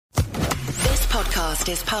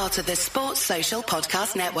podcast is part of the Sports Social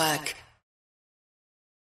Podcast Network.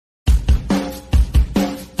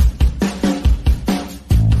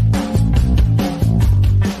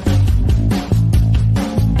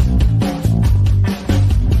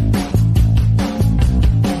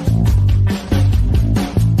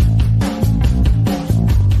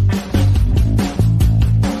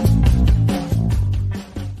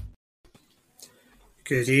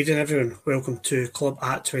 Good evening, everyone. Welcome to Club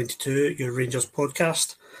at 22, your Rangers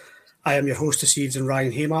podcast. I am your host this evening,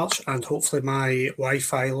 Ryan Haymarch, and hopefully my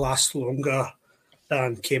Wi-Fi lasts longer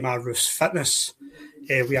than Kmart Roof's fitness.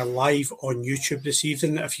 We are live on YouTube this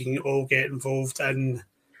evening. If you can all get involved in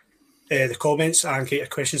the comments and get your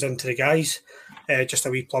questions into the guys. Just a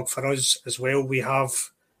wee plug for us as well. We have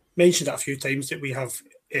mentioned it a few times that we have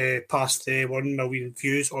passed the 1 million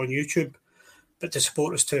views on YouTube, but to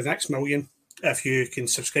support us to the next million, if you can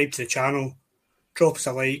subscribe to the channel, drop us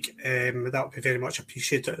a like, that would be very much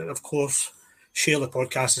appreciated. Of course, share the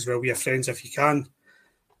podcast as well with your friends if you can.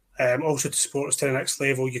 Also, to support us to the next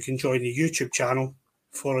level, you can join the YouTube channel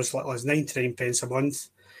for as little as 99 pence a month,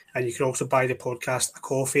 and you can also buy the podcast a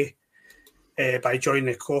coffee by joining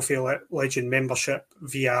the Coffee Legend membership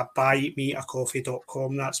via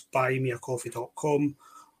buymeacoffee.com. That's buymeacoffee.com.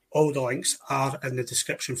 All the links are in the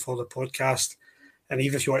description for the podcast. And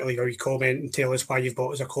even if you want to leave a wee comment and tell us why you've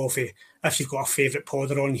bought us a coffee, if you've got a favourite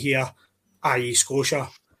podder on here, i.e. Scotia,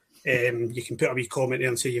 you can put a wee comment there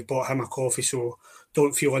and say you've bought him a coffee. So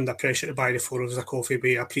don't feel under pressure to buy the four of us a coffee.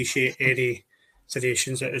 We appreciate any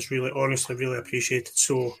suggestions. It is really, honestly, really appreciated.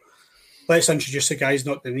 So let's introduce the guys,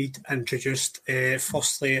 not the need introduced.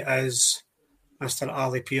 Firstly is Mr.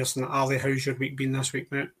 Ali Pearson. Ali, how's your week been this week,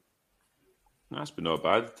 mate? That's been not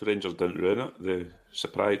bad. The Rangers didn't ruin it. They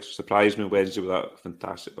surprised me Wednesday with that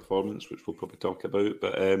fantastic performance, which we'll probably talk about.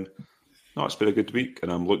 But no, it's been a good week,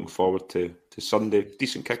 and I'm looking forward to Sunday.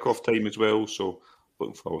 Decent kick-off time as well, so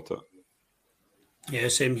looking forward to it. Yeah,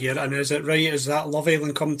 same here. And is it right? Is that Love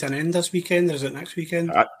Island come to an end this weekend, or is it next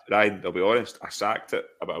weekend? Ryan, I'll be honest, I sacked it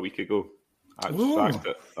about a week ago. Sacked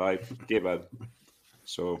it. I gave in.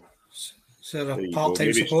 So, is there a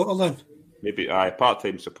part-time supporter then? Maybe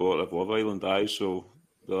part-time supporter of Love Island, so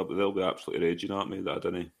they'll be absolutely raging at me that I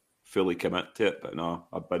didn't fully commit to it, but no,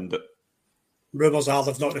 I binned it. Rumours are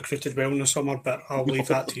they've not recruited well in the summer, but I'll leave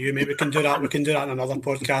that to you. Maybe we can do that. We can do that in another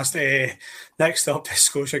podcast. Next up is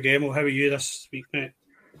Scotia Gemo. How are you this week, mate?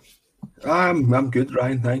 I'm good,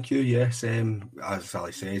 Ryan. Thank you. Yes, as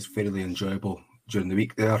Ali says, fairly enjoyable during the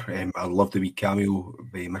week there. I loved the wee cameo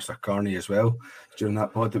by Mr. Carney as well during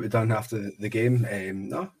that pod that we done after the game.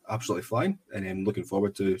 No, absolutely flying. And I'm looking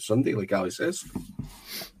forward to Sunday, like Ali says.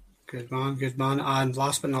 Good man. And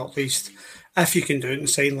last but not least, if you can do it in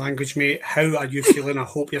sign language, mate, how are you feeling? I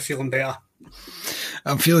hope you're feeling better.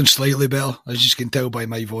 I'm feeling slightly better. As you can tell by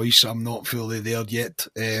my voice, I'm not fully there yet.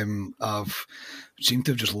 I've seemed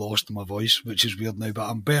to have just lost my voice, which is weird now, but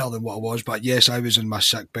I'm better than what I was. But yes, I was in my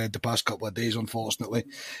sick bed the past couple of days, unfortunately,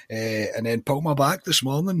 and then pulled my back this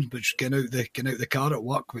morning, which getting out the car at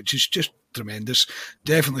work, which is just tremendous.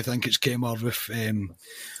 Definitely think it's Kmart Roof.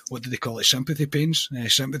 What do they call it? Sympathy pains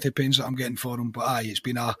that I'm getting for him. But it's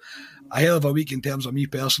been a hell of a week in terms of me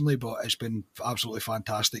personally, but it's been absolutely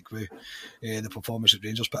fantastic with the performance that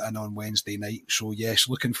Rangers put in on Wednesday night. So yes,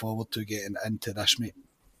 looking forward to getting into this, mate.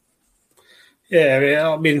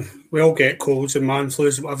 Yeah, I mean, we all get colds and man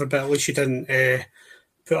flus and whatever, but at least you didn't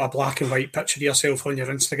put a black and white picture of yourself on your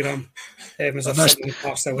Instagram.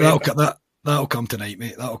 That'll come tonight,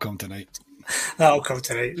 mate. That'll come tonight. No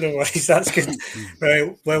worries, that's good.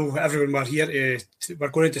 Right, well, everyone, we're here. We're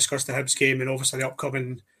going to discuss the Hibs game and obviously the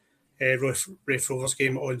upcoming Raith Rovers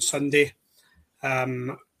game on Sunday.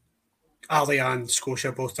 Ali and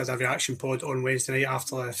Scotia both did a reaction pod on Wednesday night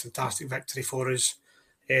after a fantastic victory for us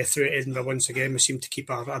through Edinburgh once again. We seem to keep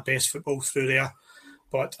our best football through there.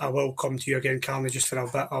 But I will come to you again, Carney, just for a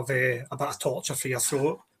bit of torture for your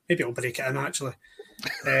throat. Maybe I'll break it in, actually.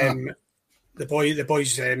 The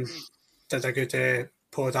boys did a good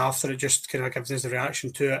pod after it, just kind of giving us the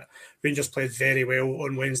reaction to it. Rangers played very well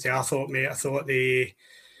on Wednesday, I thought, mate. I thought you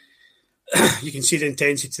can see the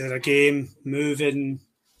intensity of their game, moving,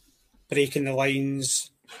 breaking the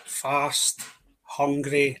lines, fast,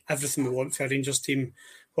 hungry, everything we want for a Rangers team.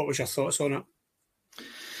 What was your thoughts on it?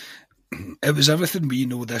 It was everything we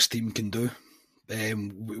know this team can do.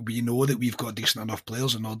 We know that we've got decent enough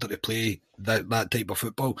players in order to play that type of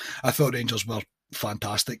football. I thought Rangers were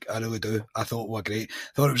fantastic. I really do. I thought we were great. I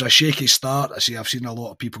thought it was a shaky start. I've seen a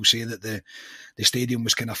lot of people say that the stadium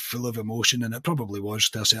was kind of full of emotion, and it probably was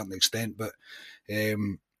to a certain extent, but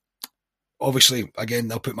obviously, again,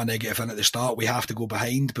 they'll put my negative in at the start. We have to go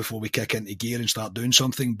behind before we kick into gear and start doing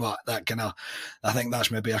something. But I think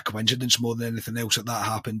that's maybe a coincidence more than anything else that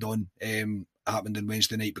happened on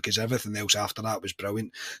Wednesday night, because everything else after that was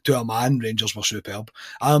brilliant. To a man, Rangers were superb.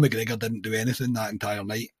 Alan McGregor didn't do anything that entire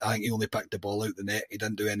night. I think he only picked the ball out the net. He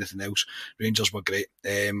didn't do anything else. Rangers were great.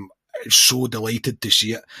 So delighted to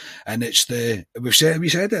see it, and we said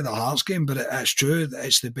it at the Hearts game, but it's true.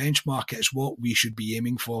 It's the benchmark. It's what we should be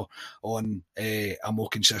aiming for on a more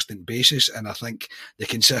consistent basis, and I think the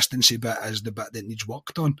consistency bit is the bit that needs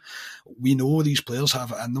worked on. We know these players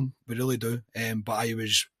have it in them, we really do, but I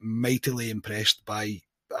was mightily impressed by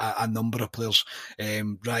a number of players.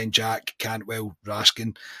 Ryan Jack, Cantwell,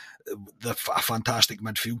 Raskin. A fantastic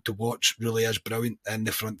midfield to watch, really is brilliant in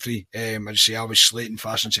the front three. I was slating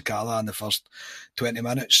Fashion Sakala in the first 20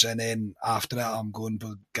 minutes, and then after that I'm going,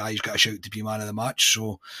 the guy's got a shout to be man of the match.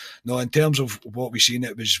 So no, in terms of what we've seen,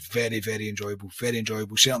 it was very, very enjoyable,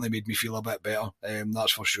 certainly made me feel a bit better,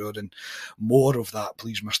 that's for sure, and more of that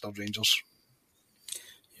please, Mr. Rangers.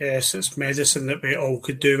 Yes, it's medicine that we all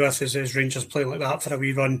could do with as Rangers play like that for a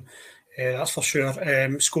wee run, that's for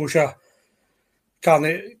sure. Scotia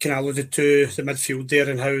Carney kind of alluded to the midfield there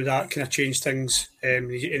and how that kind of changed things,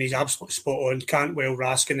 and he's absolutely spot on. Cantwell,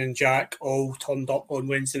 Raskin and Jack all turned up on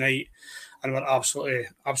Wednesday night and were absolutely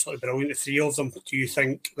brilliant, the three of them. Do you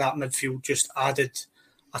think that midfield just added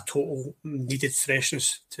a total needed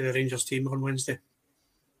freshness to the Rangers team on Wednesday?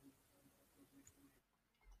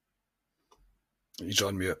 He's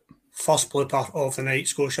on mute. First blooper of the night,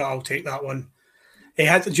 Scotia, I'll take that one. He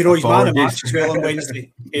had, do you know, he's man of match as well on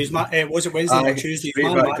Wednesday. Was it Wednesday or Tuesday? He's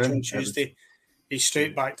man of match on Tuesday. He's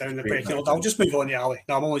straight back down the pecking order. I'll just move on to Ali.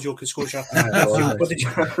 No, I'm only joking, Scotia.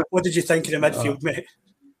 What did you think of the midfield, mate?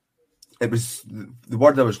 It was the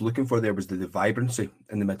word I was looking for there was the vibrancy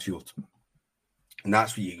in the midfield. And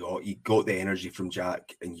that's what you got. You got the energy from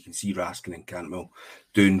Jack, and you can see Raskin and Cantwell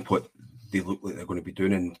doing what they look like they're going to be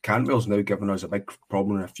doing. And Cantwell's now given us a big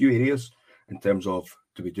problem in a few areas in terms of,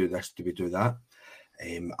 do we do this, do we do that?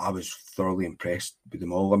 I was thoroughly impressed with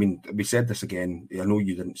them all. I mean, we said this again. I know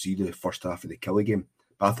you didn't see the first half of the Kelly game,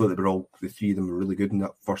 but I thought the three of them were really good in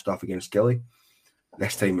that first half against Kelly.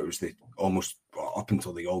 This time it was almost up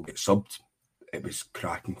until they all get subbed. It was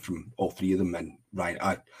cracking from all three of them. And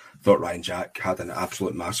I thought Ryan Jack had an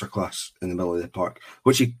absolute masterclass in the middle of the park,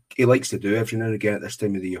 which he likes to do every now and again at this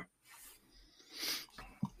time of the year.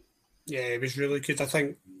 Yeah, it was really good. I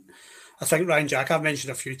think Ryan Jack, I've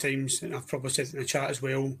mentioned a few times, and I've probably said it in the chat as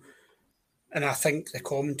well. And I think the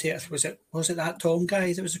commentator, was it that Tom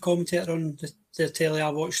guy that was the commentator on the telly I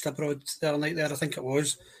watched abroad the other night there? I think it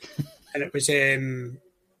was. And it was,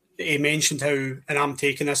 he mentioned how, and I'm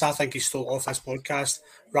taking this, I think he's still off this podcast,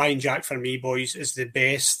 Ryan Jack, for me, boys, is the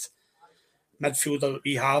best midfielder that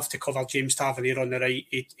we have to cover James Tavernier on the right.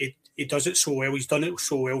 He does it so well. He's done it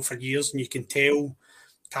so well for years, and you can tell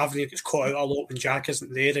Tavernier gets caught out a lot when Jack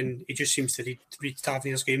isn't there, and he just seems to read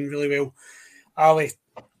Tavernier's game really well. Ali,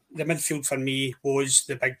 the midfield for me was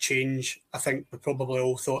the big change. I think we probably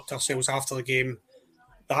all thought to ourselves after the game,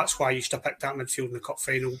 that's why you should have picked that midfield in the cup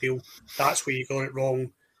final, Beale. That's where you got it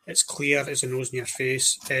wrong. It's clear as a nose in your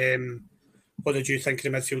face. What did you think of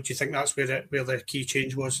the midfield? Do you think that's where the key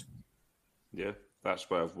change was? Yeah, that's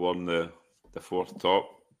why I've worn the fourth top,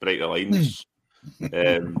 break the lines.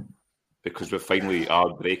 Because we finally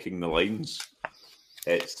are breaking the lines.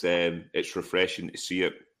 It's refreshing to see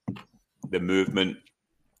it. The movement,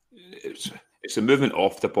 it's a movement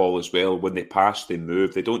off the ball as well. When they pass, they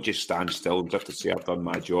move. They don't just stand still and have to say, I've done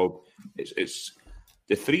my job. It's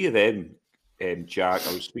the three of them, Jack,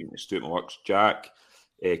 I was speaking to Stuart Works, Jack,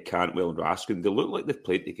 Cantwell and Raskin, they look like they've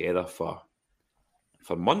played together for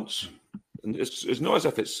months. And it's not as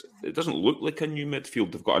if it doesn't look like a new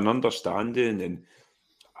midfield. They've got an understanding, and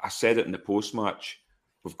I said it in the post-match,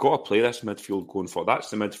 we've got to play this midfield going forward. That's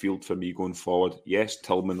the midfield for me going forward. Yes,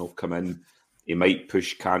 Tillman will come in. He might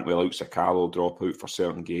push Cantwell out, Sakala will drop out for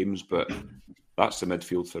certain games, but that's the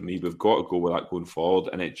midfield for me. We've got to go with that going forward,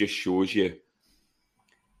 and it just shows you,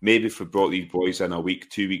 maybe if we brought these boys in a week,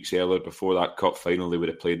 2 weeks earlier before that cup final, they would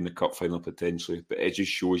have played in the cup final potentially, but it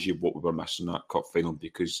just shows you what we were missing in that cup final,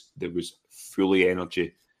 because there was fully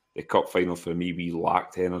energy. The cup final, for me, we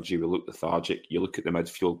lacked energy. We looked lethargic. You look at the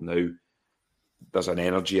midfield now, there's an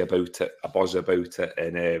energy about it, a buzz about it,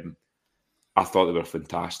 and I thought they were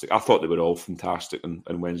fantastic. I thought they were all fantastic on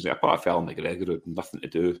Wednesday. Apart from Alan McGregor, who had nothing to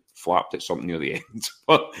do, flapped at something near the end.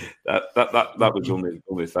 But that was the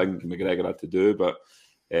only thing McGregor had to do. But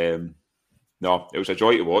no, it was a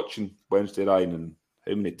joy to watch on Wednesday, Ryan, and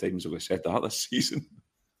how many times have we said that this season?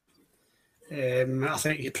 I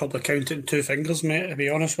think you probably count it in 2 fingers, mate, to be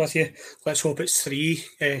honest with you. Let's hope it's 3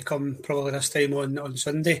 come probably this time on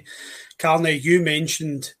Sunday. Carney, you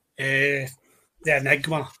mentioned the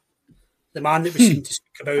enigma, the man that we seem to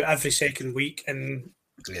speak about every second week, and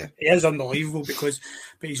he is unbelievable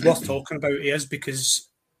but he's worth talking about. He is, because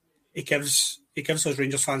he gives those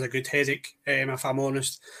Rangers fans a good headache, if I'm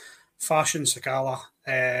honest. Fashion Sakala,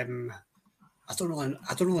 I don't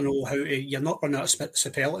really know how to. You're not running out of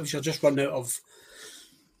superlatives. You're just running out of.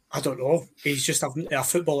 I don't know. He's just a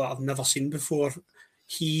footballer I've never seen before.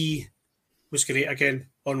 He was great again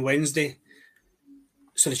on Wednesday,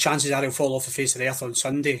 so the chances are he'll fall off the face of the earth on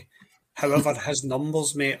Sunday. However, his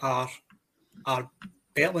numbers, mate, are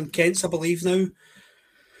better than Kent's, I believe now.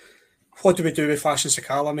 What do we do with Fashion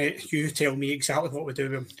Sakala, mate? You tell me exactly what we do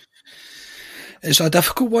with him. It's a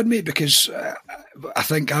difficult one, mate, because I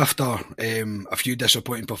think after a few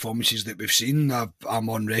disappointing performances that we've seen, I'm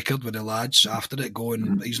on record with the lads after it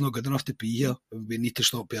going, he's not good enough to be here. We need to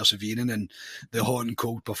stop persevering, and the hot and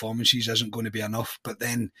cold performances isn't going to be enough. But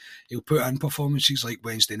then he'll put in performances like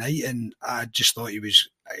Wednesday night, and I just thought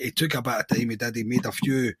he took a bit of time. He did. He made a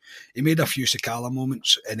few Sakala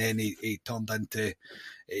moments, and then he turned into.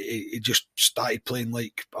 He just started playing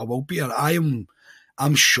like a will-beater.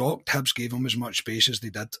 I'm shocked Hibs gave him as much space as they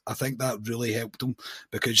did. I think that really helped him,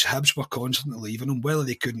 because Hibs were constantly leaving him. Whether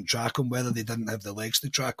they couldn't track him, whether they didn't have the legs to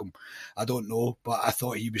track him, I don't know. But I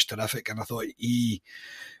thought he was terrific, and I thought he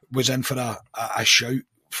was in for a shout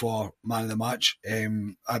for man of the match.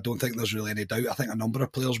 I don't think there's really any doubt. I think a number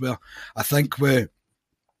of players were. I think with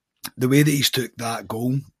the way that he's took that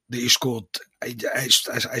goal that he scored,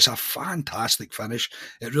 it's a fantastic finish.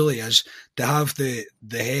 It really is. To have the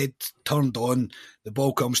head turned on, the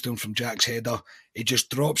ball comes to him from Jack's header, he just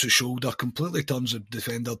drops his shoulder, completely turns the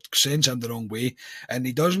defender, sends him the wrong way, and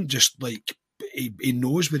he doesn't just he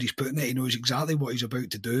knows where he's putting it, he knows exactly what he's about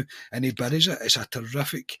to do, and he buries it. It's a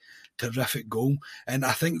terrific goal, and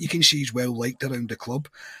I think you can see he's well liked around the club.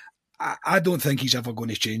 I don't think he's ever going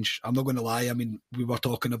to change. I'm not going to lie. I mean, we were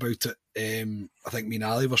talking about it. I think me and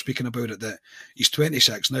Ali were speaking about it, that he's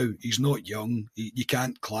 26 now. He's not young. You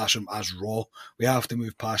can't class him as raw. We have to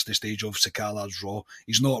move past the stage of Sakala as raw.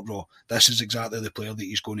 He's not raw. This is exactly the player that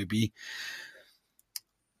he's going to be.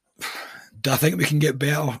 Do I think we can get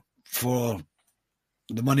better for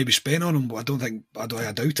the money we spent on him? I doubt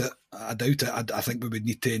it. I think we would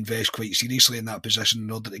need to invest quite seriously in that position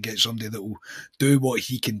in order to get somebody that will do what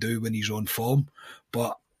he can do when he's on form.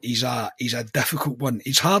 But he's a difficult one.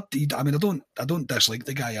 It's hard. I don't dislike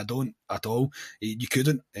the guy. I don't at all. You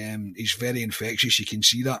couldn't. He's very infectious. You can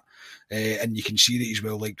see that, and you can see that he's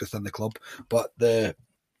well liked within the club. But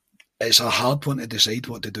it's a hard one to decide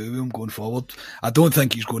what to do with him going forward. I don't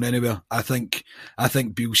think he's going anywhere. I think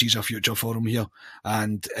Beale sees a future for him here,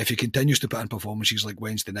 and if he continues to put in performances like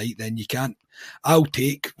Wednesday night, then you can't. I'll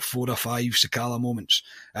take 4 or 5 Sakala moments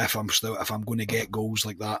if I'm going to get goals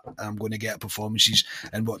like that. I'm going to get performances,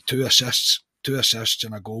 and 2 assists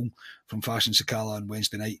and a goal from Fashion Sakala on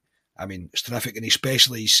Wednesday night. I mean, it's terrific, and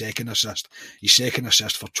especially his second assist. His second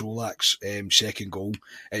assist for Cholak's second goal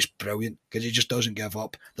is brilliant, because he just doesn't give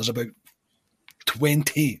up. There's about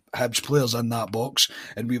 20 Hibs players in that box,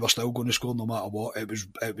 and we were still going to score no matter what. It was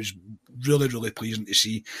really, really pleasing to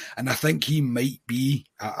see. And I think he might be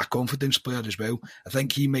a confidence player as well. I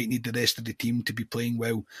think he might need the rest of the team to be playing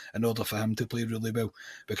well in order for him to play really well.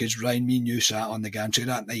 Because Ryan, me and you sat on the gantry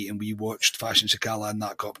that night and we watched Fashion Sakala in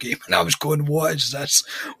that cup game, and I was going, what is this?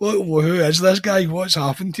 Who is this guy? What's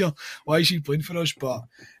happened here? Why is he playing for us? But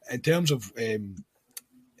in terms of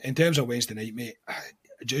Wednesday night, mate,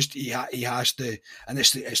 just he has to, and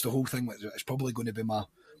it's the whole thing. It's probably going to be my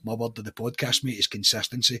word of the podcast, mate, is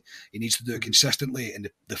consistency. He needs to do it consistently, and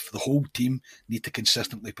the whole team need to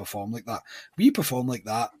consistently perform like that. We perform like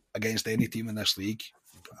that against any team in this league,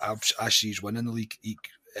 I see he's winning the league.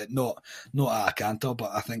 Not at a canter,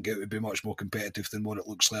 but I think it would be much more competitive than what it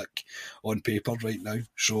looks like on paper right now.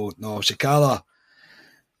 So no, Sakala,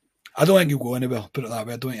 I don't think he'll go anywhere. Put it that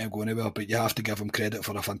way, I don't think he'll go anywhere. But you have to give him credit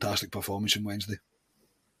for a fantastic performance on Wednesday.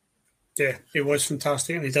 Yeah, he was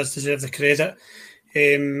fantastic, and he does deserve the credit.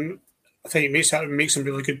 I think he makes some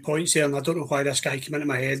really good points here, and I don't know why this guy came into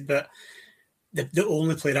my head, but the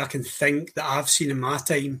only player I can think that I've seen in my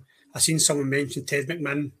time, I've seen someone mention Ted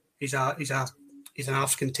McMinn. He's an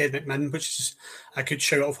African Ted McMinn, which is a good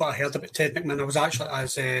shout out of what I heard about Ted McMinn. I was actually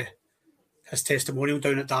as his testimonial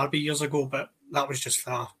down at Derby years ago, but that was just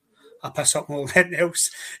for a piss up more than anything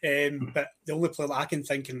else. But the only player that I can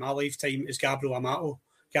think in my lifetime is Gabriel Amato.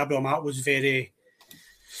 Gabriel Amato was very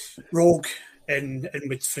rogue, and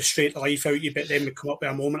would frustrate the life out of you, but then would come up with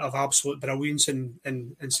a moment of absolute brilliance, and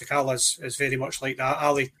Sakala is very much like that.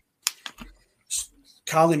 Ali,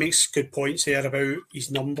 Carly makes good points there about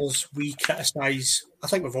his numbers. We criticise, I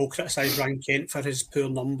think we've all criticised Ryan Kent for his poor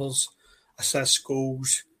numbers, assists,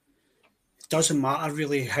 goals. It doesn't matter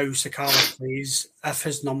really how Sakala plays. If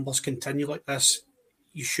his numbers continue like this,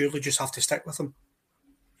 you surely just have to stick with him.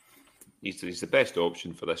 He's the best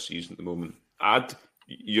option for this season at the moment.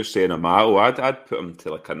 You're saying Amaro, I'd put him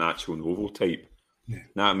to like a natural Novo type. Yeah.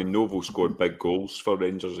 Now, I mean, Novo scored big goals for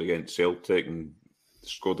Rangers against Celtic and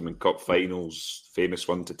scored them in cup finals, famous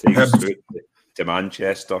one to take us through to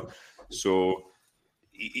Manchester. So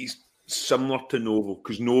he's similar to Novo,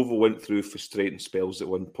 because Novo went through frustrating spells at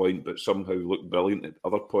one point, but somehow looked brilliant at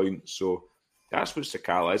other points. So that's what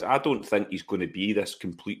Sakala is. I don't think he's going to be this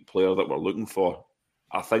complete player that we're looking for.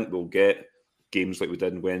 I think we'll get games like we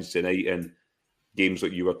did on Wednesday night and games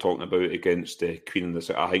like you were talking about against Queen and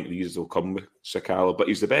the. I think these will come with Sakala, but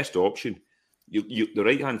he's the best option. The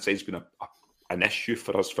right-hand side's been an issue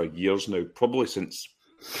for us for years now, probably since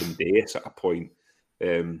Candace at a point.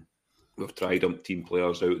 We've tried team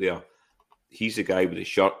players out there. He's the guy with the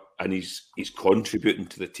shirt, and he's contributing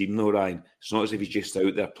to the team now, Ryan. It's not as if he's just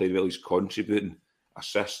out there playing well, he's contributing.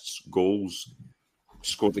 Assists, goals,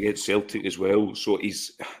 scored against Celtic as well. So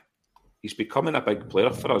he's becoming a big player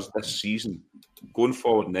for us this season. Going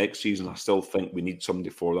forward next season, I still think we need somebody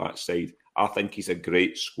for that side. I think he's a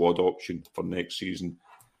great squad option for next season.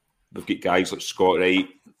 We've got guys like Scott Wright.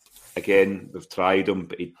 Again, we've tried him,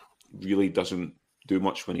 but he really doesn't do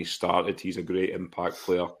much when he started. He's a great impact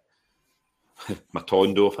player.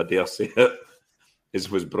 Matondo, if I dare say it,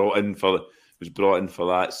 was brought in for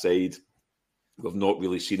that side. We've not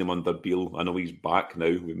really seen him under Beale. I know he's back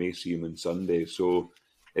now. We may see him on Sunday. So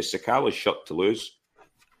it's Sakala's shirt to lose.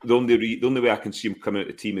 The only way I can see him coming out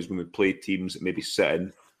of the team is when we play teams that maybe sit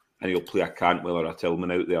in, and he'll play a Cantwell or a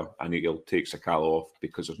Tillman out there, and he'll take Sakala off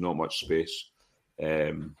because there's not much space.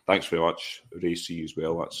 Thanks very much, Ray C, as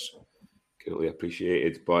well. That's greatly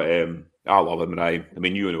appreciated. But I love him, Ryan. I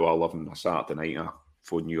mean, you know I love him. A Saturday night, I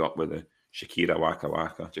phone you up with the Shakira Waka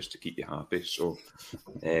Waka just to keep you happy. So,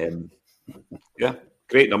 yeah,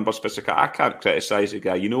 great numbers for Sakala. I can't criticise the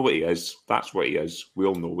guy. You know what he is. That's what he is. We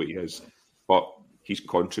all know what he is. But he's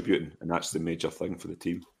contributing, and that's the major thing for the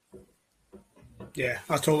team. Yeah,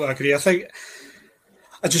 I totally agree.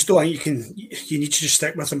 I just don't think you need to just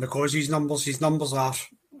stick with him because his numbers are.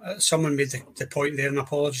 Someone made the point there, and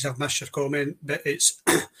apologies, I've missed your comment, but it's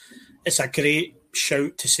a great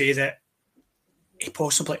shout to say that he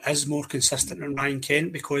possibly is more consistent than Ryan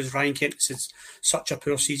Kent, because Ryan Kent has such a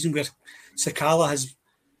poor season where Sakala has.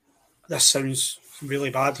 This sounds really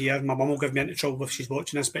bad here. My mum will give me into trouble if she's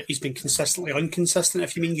watching this, but he's been consistently inconsistent.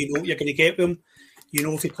 If you mean you know what you're going to get with him, you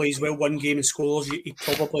know if he plays well one game and scores, he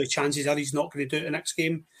probably chances are he's not going to do it the next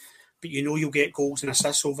game. But you know you'll get goals and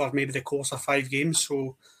assists over maybe the course of 5 games.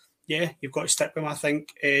 So, yeah, you've got to stick with him, I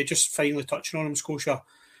think. Just finally touching on him, Scotia.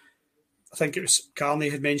 I think it was Carney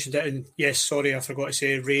had mentioned it. And yes, sorry, I forgot to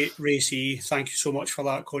say, Ray C, thank you so much for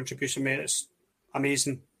that contribution, mate. It's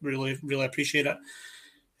amazing. Really, really appreciate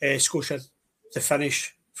it. Scotia, the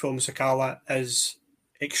finish from Sakala is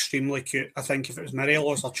extremely cute. I think if it was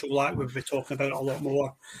Morelos or Cholak, we'd be talking about it a lot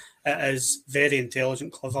more. It is very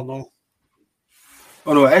intelligent, clever, no?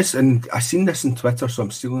 Oh no, it is, and I've seen this on Twitter, so I'm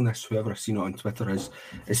stealing this. Whoever I've seen it on Twitter is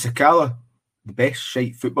Sakala the best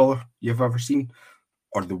shite footballer you've ever seen,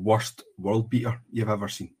 or the worst world beater you've ever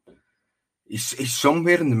seen? He's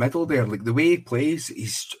somewhere in the middle there. Like the way he plays,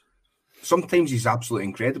 sometimes he's absolutely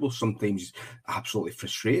incredible, sometimes he's absolutely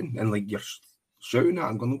frustrating, and like you're shouting at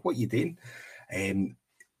him, going, "What are you doing?"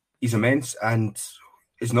 He's immense, and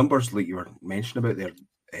his numbers, like you were mentioning about there,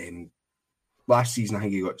 last season I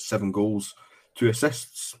think he got 7 goals. 2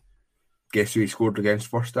 assists. Guess who he scored against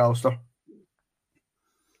first, Alistair?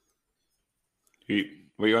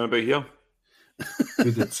 What are you on about here?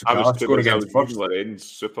 Who did Sakala score against first? Lorraine's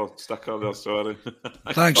super sticker there, sorry.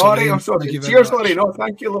 Thanks, oh, Lorraine. Right, I'm sorry. Cheers, Lorraine. Oh,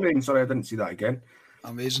 thank you, Lorraine. Sorry, I didn't see that again.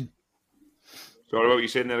 Amazing. Sorry, what were you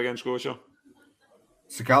saying there again, Scotia?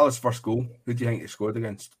 Sakala's first goal. Who do you think he scored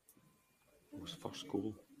against? What was the first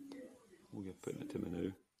goal? Oh, you're putting it to me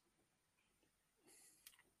now.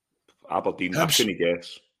 Aberdeen, I couldn't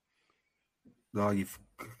guess. No,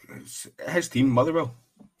 his team, Motherwell.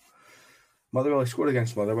 He scored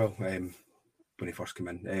against Motherwell when he first came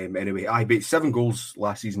in. Anyway, I beat 7 goals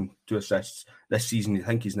last season, 2 assists. This season, I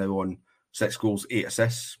think he's now on 6 goals, 8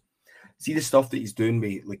 assists. See the stuff that he's doing,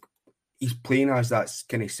 mate. Like he's playing as that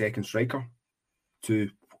kind of second striker to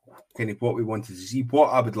kind of what we wanted to see. What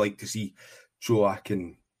I would like to see Cholak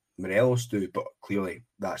and Morelos do, but clearly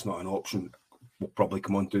that's not an option we'll probably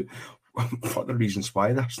come on to further reasons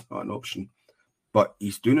why that's not an option. But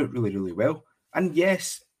he's doing it really, really well. And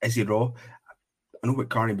yes, is he raw? I know what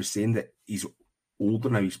Carney was saying, that he's older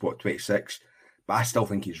now, he's 26, but I still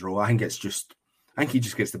think he's raw. I think he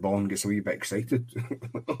just gets the ball and gets a wee bit excited.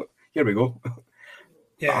 Here we go.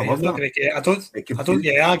 Yeah, I love that. I agree. I don't think you're going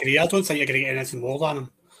to get anything more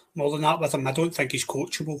than that with him. I don't think he's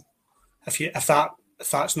coachable. If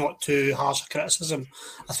that's not too harsh a criticism,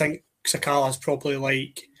 I think Sakala's probably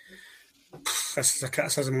like, this is a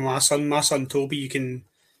criticism of my son. My son Toby, you can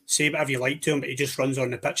say whatever you like to him, but he just runs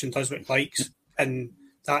on the pitch and does what he likes, and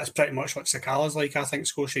that is pretty much what Sakala's like. I think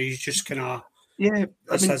Scotia, he's just kind of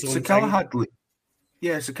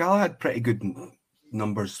Sakala had pretty good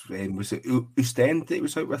numbers. Was it Ostend that he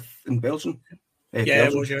was out with in Belgium?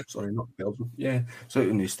 It was, yeah. Sorry, not Belgium. Yeah, so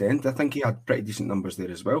in Ostend, I think he had pretty decent numbers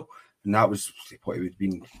there as well. And that was what he would have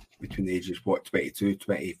been between the ages, 22,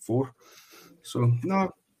 24. So, no,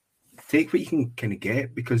 take what you can kind of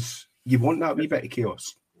get, because you want that wee bit of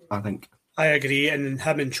chaos, I think. I agree. And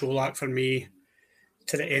him and Cholak, for me,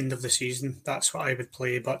 to the end of the season, that's what I would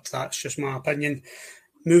play, but that's just my opinion.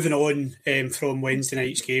 Moving on from Wednesday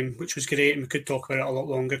night's game, which was great, and we could talk about it a lot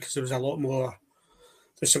longer because there was a lot more.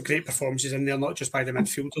 There's some great performances in there, not just by the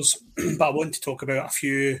midfielders, but I want to talk about a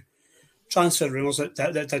few transfer rumours that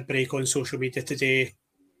did break on social media today.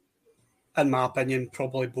 In my opinion,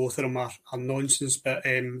 probably both of them are nonsense, but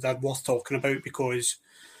they're worth talking about because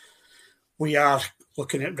we are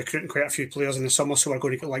looking at recruiting quite a few players in the summer, so we're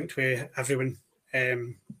going to get linked with everyone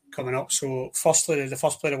coming up. So firstly, the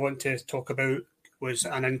first player I want to talk about was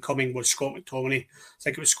Scott McTominay. I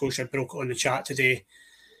think it was Scotia broke it on the chat today.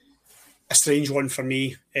 A strange one for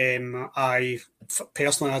me. I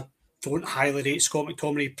don't highly rate Scott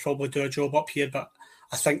McTominay, probably do a job up here, but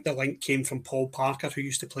I think the link came from Paul Parker, who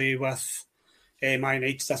used to play with Man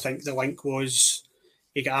United. I think the link was,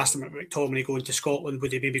 he got asked about McTominay going to Scotland,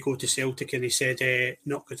 would he maybe go to Celtic, and he said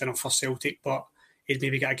not good enough for Celtic, but he'd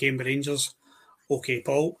maybe get a game with Rangers. Okay,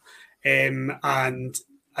 Paul. And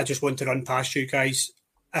I just want to run past you guys.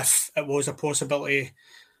 If it was a possibility,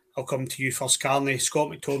 I'll come to you first, Carney. Scott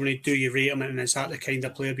McTominay, do you rate him, and is that the kind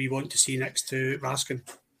of player we want to see next to Raskin?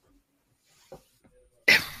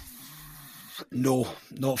 No,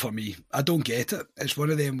 not for me. I don't get it. It's one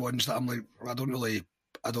of them ones that I'm like, I don't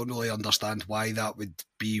really understand why that would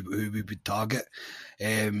be who we would target.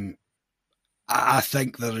 I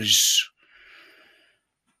think there is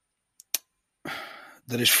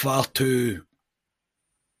far too,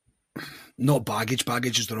 not baggage.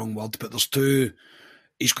 Baggage is the wrong word, but there's too.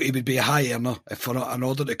 He would be a high earner in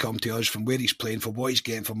order to come to us from where he's playing, for what he's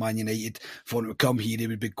getting from Man United. For him to come here, he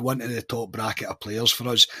would be going into the top bracket of players for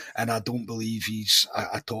us, and I don't believe he's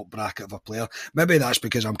a top bracket of a player. Maybe that's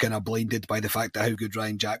because I'm kind of blinded by the fact that how good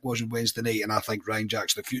Ryan Jack was on Wednesday night, and I think Ryan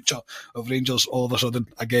Jack's the future of Rangers all of a sudden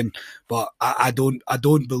again. But I don't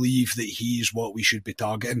believe that he's what we should be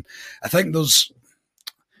targeting. I think there's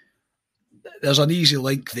an easy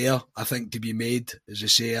link there, I think, to be made. As I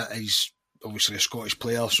say, he's obviously a Scottish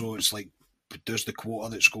player, so it's like, does the quota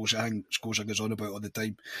that Scotia goes on about all the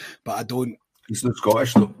time. But I don't. He's not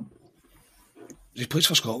Scottish though. He plays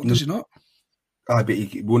for Scotland, does he not? But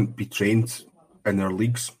he won't be trained in their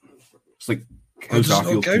leagues. It's like, how's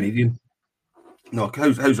Arfield Canadian? No,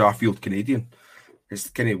 how's Arfield Canadian? It's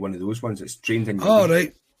kind of one of those ones. It's trained in. Oh,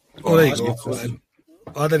 right. Oh, there you go.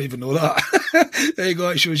 I didn't even know that. There you go.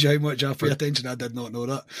 It shows you how much I pay attention. I did not know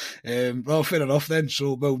that. Well, fair enough then.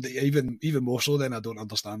 So, well, even more so then, I don't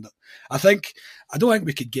understand it. I don't think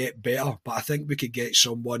we could get better, but I think we could get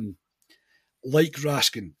someone like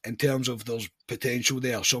Raskin in terms of there's potential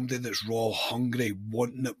there. Somebody that's raw, hungry,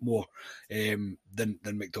 wanting it more than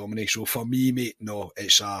McTominay. So for me, mate, no, I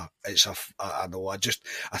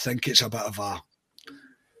think it's a bit of a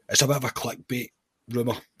clickbait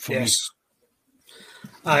rumour for me.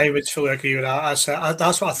 I would fully agree with that.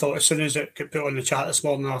 That's what I thought as soon as it got put on the chat this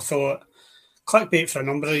morning. I thought clickbait for a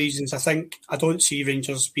number of reasons. I don't see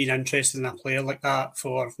Rangers being interested in a player like that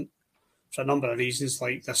for a number of reasons,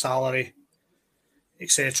 like the salary,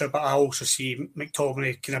 etc. But I also see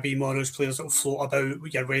McTominay kind of be more of those players that will float about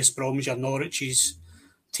with your West Broms, your Norwiches,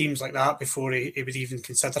 teams like that before he would even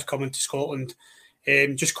consider coming to Scotland.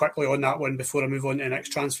 Just quickly on that one before I move on to the next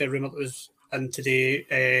transfer rumour that was in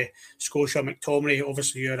today, Scotia McTominay,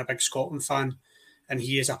 obviously you're a big Scotland fan, and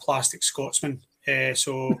he is a plastic Scotsman.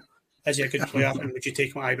 So is he a good player, and would you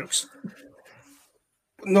take him at Ibrox?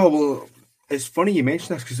 No, well, it's funny you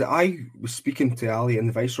mention this because I was speaking to Ali and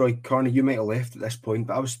the Viceroy. Carney, you might have left at this point,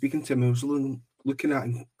 but I was speaking to him. I was looking at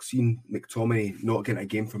and seeing McTominay not getting a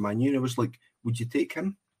game for Man U, and I was like, would you take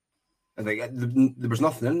him? And like, there was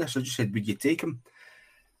nothing in this. I just said, would you take him?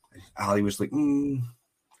 Ali was like,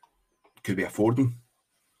 could we afford him?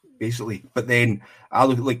 Basically. But then I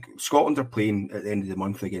look like Scotland are playing at the end of the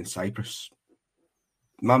month against Cyprus.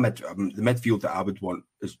 The midfield that I would want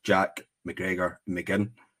is Jack, McGregor, and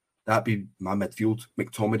McGinn. That'd be my midfield.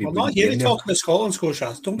 McTominay. I'm not here to talk about Scotland,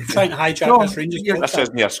 Scotia. Don't be trying to hijack this Rangers podcast. This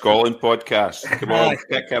isn't a Scotland podcast. Come on,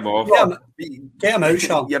 kick him off. Get him out,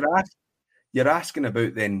 Sean. You're asking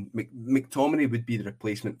about then McTominay would be the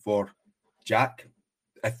replacement for Jack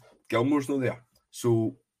if Gilmore's not there.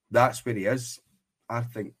 So that's where he is. I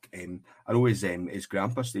think I know his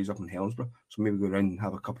grandpa stays up in Helensburgh, so maybe go around and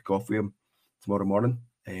have a cup of coffee with him tomorrow morning.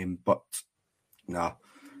 But nah,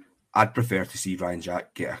 I'd prefer to see Ryan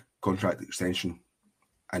Jack get a contract extension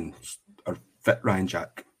or fit Ryan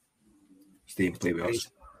Jack stay and play with us.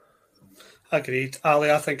 Agreed.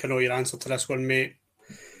 Ali, I think I know your answer to this one, mate.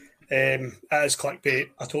 It is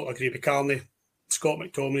clickbait. I totally agree with Carney. Scott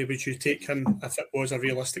McTominay, would you take him if it was a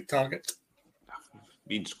realistic target?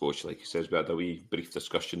 Me and Scotia, like he says, we had a wee brief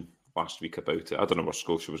discussion last week about it. I don't know where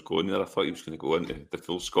Scotia was going there. I thought he was going to go into the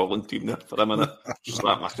full Scotland team there for a minute.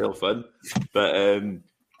 Slap myself in. But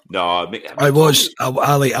no, I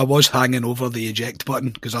was hanging over the eject button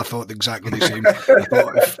because I thought exactly the same. I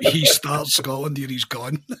thought if he starts Scotland here, he's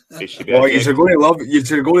gone. You're going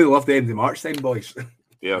to love the end of March then, boys.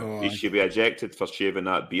 Yeah, he should be ejected for shaving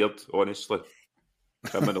that beard, honestly.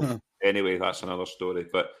 Criminal. Anyway, that's another story.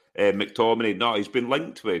 But McTominay, no, he's been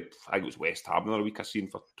linked with, I think it was West Ham the other week I seen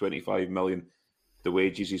for 25 million. The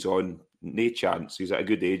wages he's on, no chance. He's at a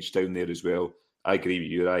good age down there as well. I agree with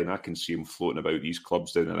you, Ryan. I can see him floating about these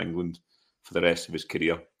clubs down in England for the rest of his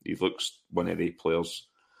career. He looks one of the players.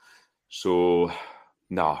 So,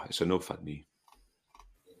 nah, it's a no for me.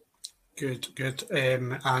 Good.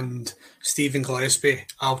 And Stephen Gillespie,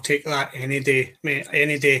 I'll take that any day, mate,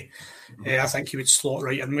 any day. I think he would slot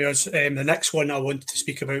right in with us. The next one I wanted to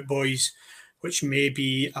speak about, boys, which may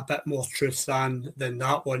be a bit more truth than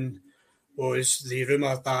that one, was the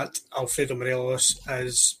rumour that Alfredo Morelos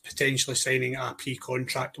is potentially signing a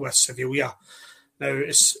pre-contract with Sevilla. Now,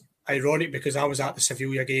 it's ironic because I was at the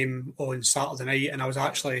Sevilla game on Saturday night and I was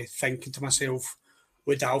actually thinking to myself,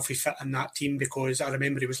 would Alfie fit in that team? Because I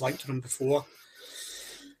remember he was linked to them before.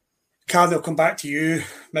 Carl, I'll come back to you.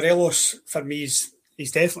 Morelos, for me,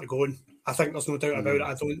 he's definitely going. I think there's no doubt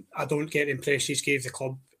about it. I don't get the impression he's gave the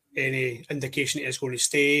club any indication he is going to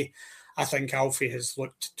stay. I think Alfie has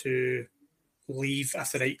looked to leave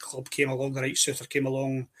if the right club came along, the right suitor came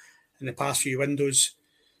along in the past few windows.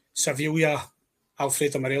 Sevilla,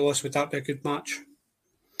 Alfredo Morelos, would that be a good match?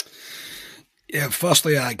 Yeah,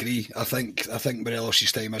 firstly, I agree. I think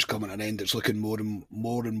Morelos' time is coming to an end. It's looking more and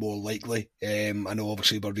more likely. I know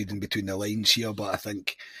obviously we're reading between the lines here, but I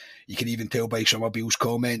think you can even tell by some of Bill's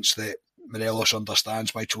comments that Morelos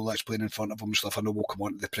understands why Čolik's playing in front of him. Stuff I know will come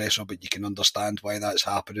on to the presser, but you can understand why that's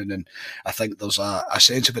happening. And I think there's a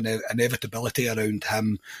sense of inevitability around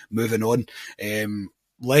him moving on.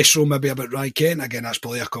 Less so maybe about Ryan Kent. Again, that's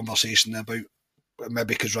probably a conversation about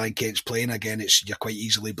maybe because Ryan Kent's playing again, you're quite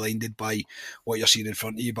easily blinded by what you're seeing in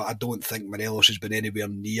front of you. But I don't think Morelos has been anywhere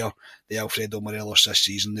near the Alfredo Morelos this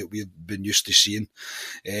season that we've been used to seeing.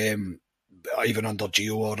 Even under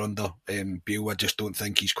Gio or under Bale, I just don't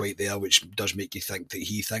think he's quite there, which does make you think that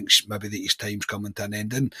he thinks maybe that his time's coming to an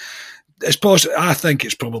end. And it's possible. I think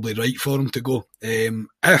it's probably right for him to go.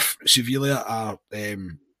 If Sevilla are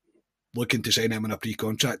looking to sign him on a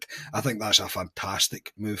pre-contract, I think that's a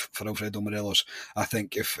fantastic move for Alfredo Morelos. I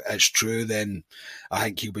think if it's true, then I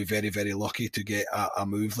think he'll be very, very lucky to get a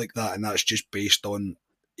move like that, and that's just based on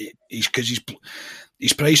his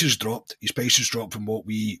price has dropped. His price has dropped from what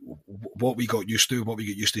we got used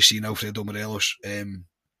to seeing Alfredo Morelos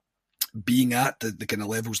being at the kind of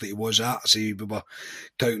levels that he was at. I say we were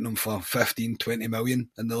touting him for 15, 20 million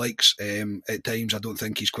and the likes. At times, I don't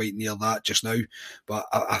think he's quite near that just now. But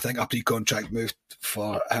I think a pre-contract move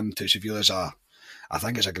for him to Sevilla I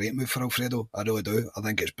think it's a great move for Alfredo. I really do. I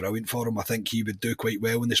think it's brilliant for him. I think he would do quite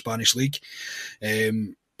well in the Spanish league.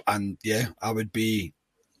 And yeah, I would be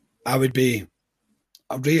a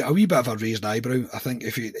wee bit of a raised eyebrow, I think,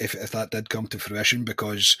 if that did come to fruition,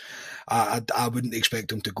 because I wouldn't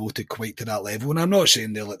expect him to go to quite to that level. And I'm not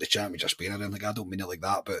saying they're like the champions of Spain or anything. I don't mean it like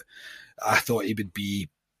that, but I thought he would be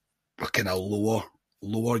a kind of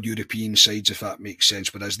lower European sides, if that makes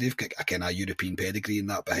sense. Whereas they've got a kind of European pedigree and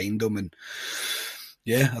that behind them, and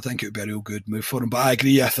yeah, I think it would be a real good move for him. But I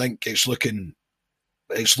agree. I think it's looking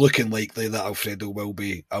it's looking likely that Alfredo will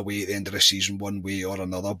be away at the end of the season one way or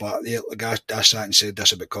another. But yeah, like I sat and said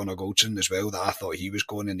this about Connor Goldson as well, that I thought he was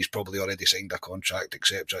going and he's probably already signed a contract,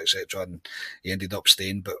 etc., and he ended up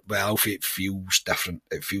staying. But with Alfie, it feels different.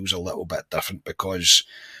 It feels a little bit different because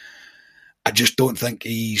I just don't think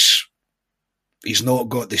he's not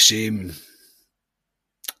got the same.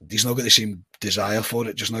 He's not got the same desire for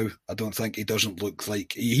it just now. I don't think he doesn't look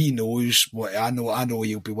like he knows what I know. I know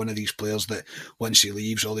he'll be one of these players that once he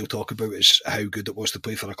leaves, all he'll talk about is how good it was to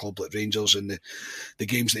play for a club like Rangers and the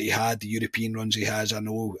games that he had, the European runs he has.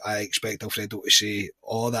 I expect Alfredo to say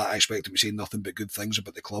all that. I expect him to say nothing but good things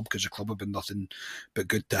about the club because the club have been nothing but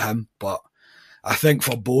good to him. But I think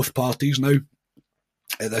for both parties now,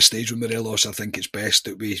 at this stage with Morelos, I think it's best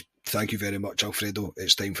that we thank you very much, Alfredo.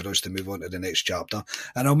 It's time for us to move on to the next chapter.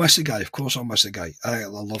 And I'll miss the guy. Of course I'll miss the guy. I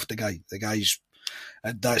love the guy. The guy's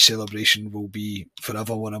that celebration will be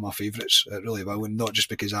forever one of my favourites. It really will. And not just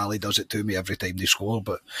because Ali does it to me every time they score,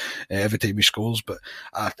 but every time he scores. But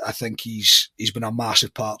I think he's been a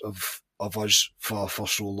massive part of us for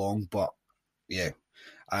so long. But yeah,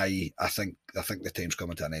 I think the time's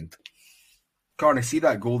coming to an end. Carney, see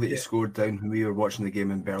that goal that he scored down when we were watching the game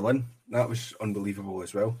in Berlin? That was unbelievable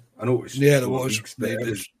as well. I know it was it was. Weeks, but it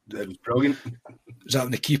was brilliant. Is that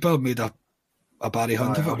when the keeper made a Barry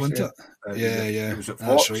Hunt of it, wasn't it? Yeah. It was at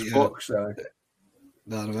Fox. Right, Fox.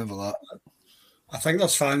 No, I remember that. I think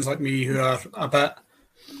there's fans like me who are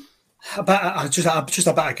just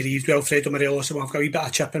a bit aggrieved with Alfredo Morelos. I've got a wee bit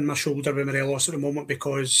of chip in my shoulder with Morelos at the moment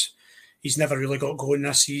because he's never really got going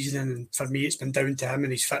this season, and for me it's been down to him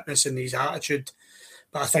and his fitness and his attitude.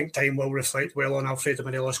 But I think time will reflect well on Alfredo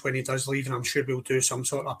Morelos when he does leave, and I'm sure we'll do some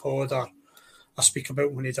sort of pod or a speak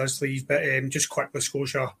about when he does leave. But just quickly,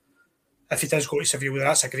 Scotia, if he does go to Seville,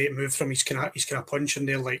 that's a great move from his kind of punching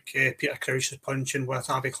there, like Peter Crouch is punching with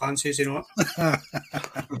Abby Clancy's, you know.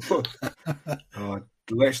 Oh,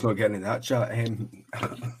 let's not get into that chat.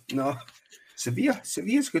 No.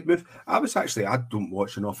 Sevilla's a good move. I don't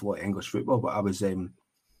watch an awful lot of English football, but I was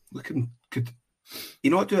looking, could he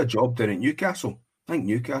not do a job down at Newcastle? I think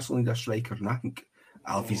Newcastle need a striker, and I think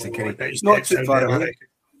Alfie's the kind of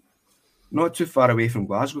not too far away from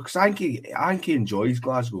Glasgow, because I think he enjoys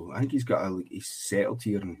Glasgow. I think he's he's settled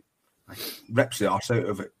here and rips the arse out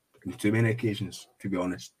of it on too many occasions, to be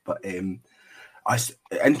honest. But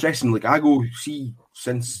interesting, like I go see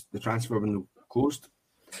since the transfer window closed,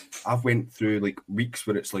 I've went through like weeks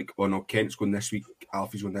where it's like, oh no, Kent's going this week,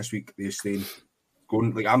 Alfie's going this week, they're staying,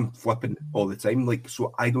 going, like I'm flipping all the time, like,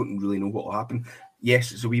 so I don't really know what will happen.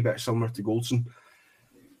 Yes, it's a wee bit similar to Goldson.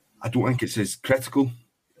 I don't think it's as critical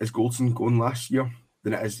as Goldson going last year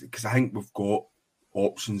than it is, because I think we've got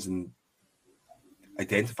options and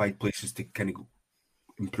identified places to kind of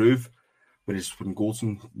improve, whereas when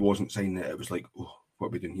Goldson wasn't signing it was like, oh, what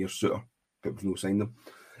are we doing here, Suter? But we've no signed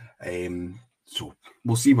them. So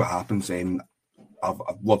we'll see what happens. I've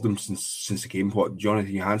loved him since the game. What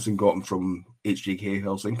Jonathan Johansson got him from HJK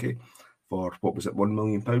Helsinki for, what was it, £1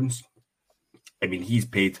 million? I mean, he's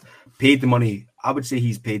paid the money. I would say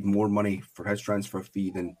he's paid more money for his transfer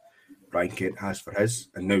fee than Ryan Kent has for his.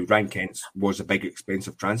 And now Ryan Kent's was a big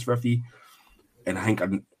expensive transfer fee. And I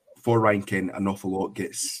think for Ryan Kent, an awful lot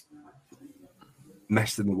gets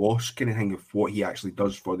missed in the wash kind of thing of what he actually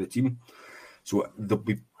does for the team. So there'll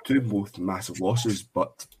be both massive losses,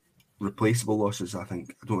 but replaceable losses. I don't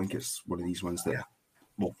think it's one of these ones that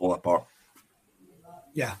will fall apart.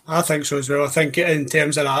 Yeah, I think so as well. I think in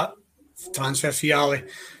terms of that transfer fee, Ali,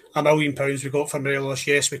 £1 million we got for Morelos.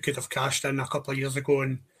 Yes, we could have cashed in a couple of years ago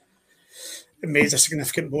and made a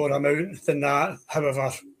significant more amount than that.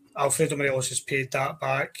 However, Alfredo Morelos has paid that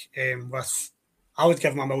back with. I would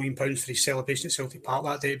give him £1 million for his celebration at Celtic Park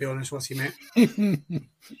that day, to be honest with you, mate.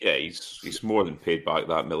 Yeah, he's more than paid back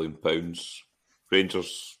that £1 million.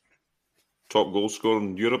 Rangers top goal scorer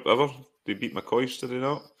in Europe ever. They beat McCoist, did they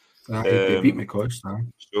not? They beat McCoist.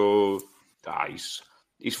 So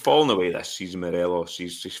he's fallen away this season, Morelos.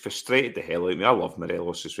 He's frustrated the hell out of me. I love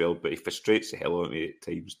Morelos as well, but he frustrates the hell out of me at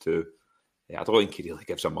times too. Yeah, I don't think he really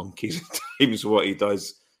gives a monkey's at times what he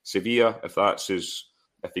does. Sevilla,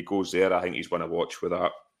 if he goes there, I think he's one to watch with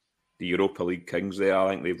that. The Europa League kings there. I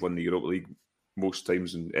think they've won the Europa League most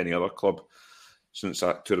times than any other club since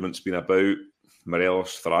that tournament's been about.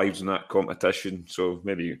 Morelos thrives in that competition. So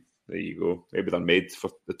maybe, there you go. Maybe they're made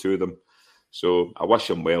for the two of them. So I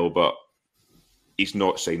wish him well, but he's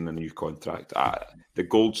not signing a new contract. The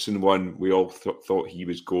Goldson one, we all thought he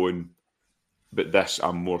was going. But this,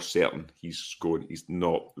 I'm more certain he's going. He's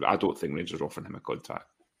not. I don't think Rangers are offering him a contract.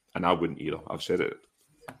 And I wouldn't either. I've said it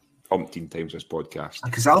umpteen times this podcast.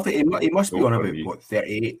 Because Alfie, he must be on about, what,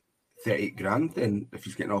 38, 38 grand then if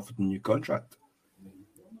he's getting offered a new contract.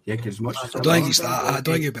 Yeah, because much. I don't think it's that. I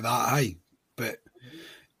don't think it'd be that high, but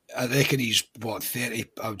I reckon he's 30.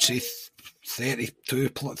 I would say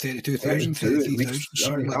 32,000,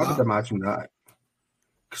 33,000. I would imagine that.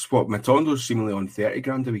 Because Matondo's seemingly on 30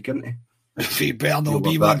 grand a week, isn't he? He better not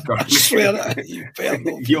be, man. I swear that. You better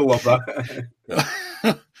not. You'll love that.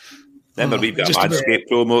 Remember we got a Manscaped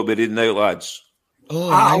promo we're reading out, lads.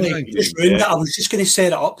 You just ruined it. I was just going to set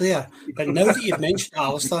it up there. But now that you've mentioned it,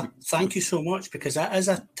 Alistair, thank you so much, because that is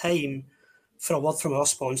a time for a word from our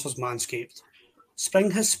sponsors, Manscaped.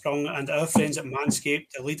 Spring has sprung, and our friends at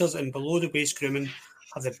Manscaped, the leaders in below-the-waist grooming,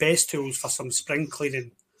 have the best tools for some spring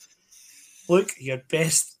cleaning. Look your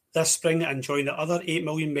best this spring and join the other 8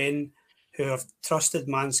 million men who have trusted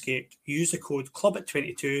Manscaped. Use the code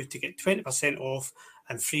CLUB@22 to get 20% off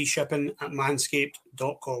and free shipping at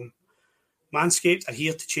manscaped.com. Manscaped are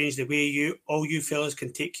here to change the way all you fellas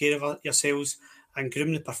can take care of yourselves and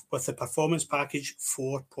groom with the Performance Package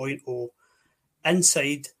 4.0.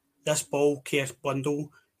 Inside this ball care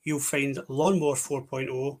bundle, you'll find Lawnmower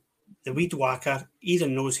 4.0, the Weed Whacker, ear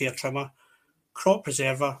and nose hair trimmer, Crop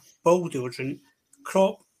Preserver, Ball Deodorant,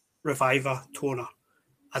 Crop Reviver Toner.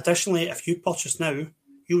 Additionally, if you purchase now,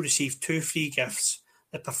 you'll receive 2 free gifts,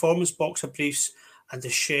 the Performance Boxer Briefs and the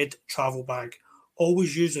Shed Travel Bag.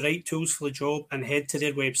 Always use the right tools for the job and head to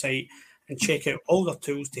their website and check out all their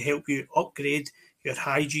tools to help you upgrade your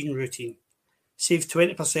hygiene routine. Save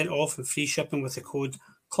 20% off and free shipping with the code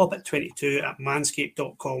CLUB@22 at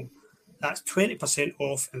manscaped.com. That's 20%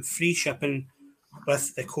 off and free shipping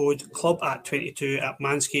with the code CLUB@22 at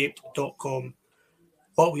manscaped.com.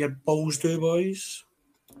 What will your balls do, boys?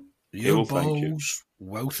 Your balls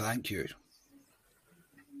will thank you.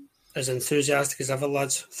 As enthusiastic as ever,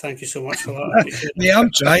 lads. Thank you so much for that. Yeah, I'm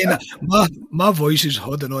trying. My voice is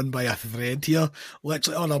holding on by a thread here,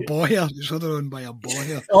 literally on a bow here. It's holding on by a bow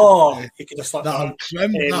here. You could have slapped that'll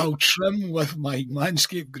trim with my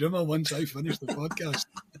Manscaped groomer once I finish the podcast.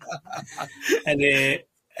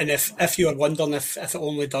 And if you are wondering if it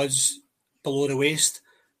only does below the waist,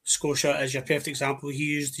 Scotia is your perfect example. He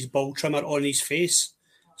used his ball trimmer on his face.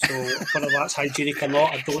 So whether that's hygienic or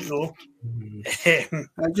not, I don't know.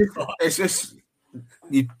 It's just,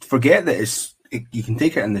 you forget that you can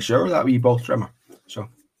take it in the shower, that wee ball trimmer. So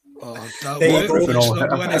you keep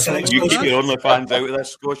your OnlyFans out of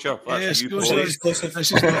this, Scotia. This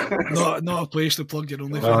is not a place to plug your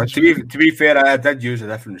OnlyFans. To be fair, I did use a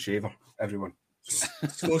different shaver, everyone.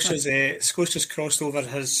 Scotia's crossed over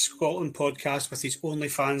his Scotland podcast with his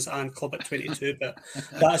OnlyFans and CLUB@22, but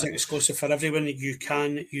that isn't exclusive for everyone. You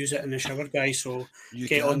can use it in the shower, guys, so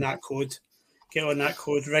get on that code.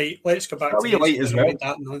 Right, let's go back to light as well.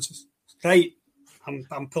 That nonsense. Right,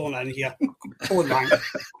 I'm pulling it in here.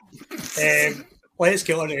 Let's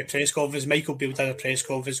get on to the press conference. Michael Beale did a press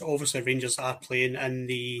conference. Obviously, Rangers are playing in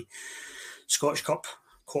the Scottish Cup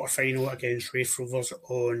quarter-final against Raith Rovers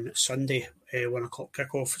on Sunday, 1 o'clock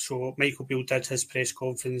kickoff. So Michael Beale did his press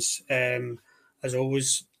conference as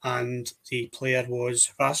always, and the player was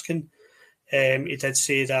Raskin. He did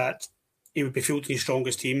say that he would be fielding his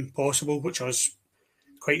strongest team possible, which I was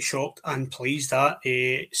quite shocked and pleased at.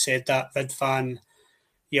 He said that Ridvan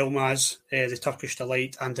Yilmaz, the Turkish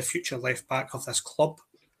delight and the future left back of this club,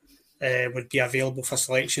 would be available for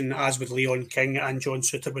selection, as would Leon King and John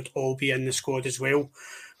Souttar would all be in the squad as well,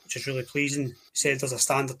 which is really pleasing. He said there's a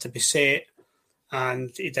standard to be set,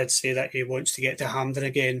 and he did say that he wants to get to Hampden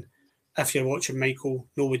again. If you're watching, Michael,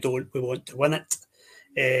 no, we don't. We want to win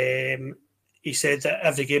it. He said that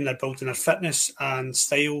every game they're building their fitness and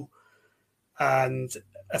style, and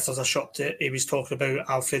if there's a shot that he was talking about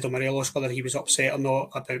Alfredo Morelos, whether he was upset or not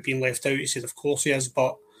about being left out, he said of course he is,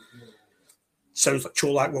 but sounds like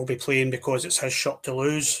Cholak will be playing because it's his shot to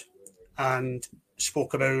lose, and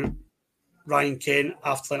spoke about Ryan Kent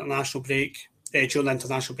after the international break. During the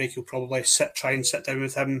international break, he'll probably try and sit down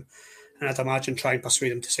with him, and I'd imagine try and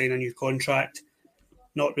persuade him to sign a new contract.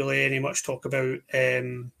 Not really any much talk about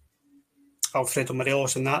Alfredo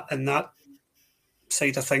Morelos and that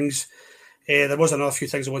side of things. There was another few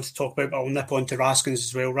things I wanted to talk about, but I'll nip on to Raskins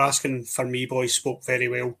as well. Raskin, for me, boys, spoke very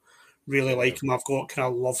well. Really like him. I've got kind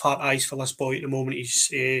of love heart eyes for this boy at the moment. He's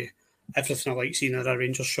everything I like seeing in a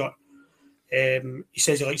Rangers shirt. He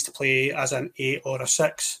says he likes to play as an 8 or a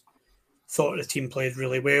 6. Thought the team played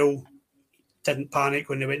really well. Didn't panic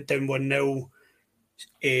when they went down 1-0.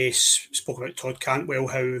 Spoke about Todd Cantwell,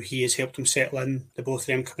 how he has helped him settle in. The both of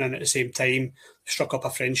them coming in at the same time, struck up a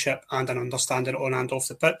friendship and an understanding on and off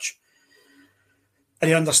the pitch. And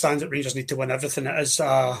he understands that Rangers need to win everything. It is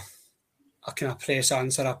a a kind of press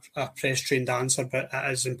answer, a press trained answer, but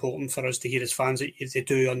it is important for us to hear as fans that they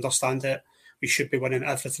do understand it. We should be winning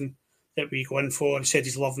everything that we go in for. He said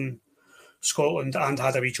he's loving Scotland and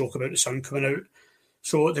had a wee joke about the sun coming out.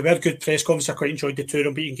 So they were good press conferences. I quite enjoyed the two of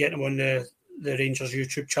them, but you can get them on the Rangers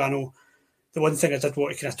YouTube channel. The one thing I did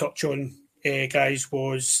want to kind of touch on, guys,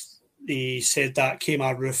 was they said that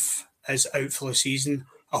Kemar Roofe is out for the season.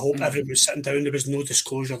 I hope everyone was sitting down. There was no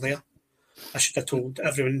disclosure there. I should have told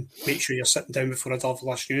everyone, make sure you're sitting down before I deliver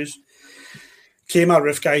last news. Kemar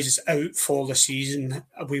Roofe, guys, is out for the season.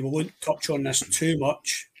 We won't touch on this too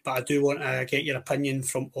much, but I do want to get your opinion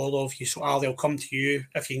from all of you. So, Ali, I'll come to you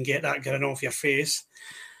if you can get that grin off your face.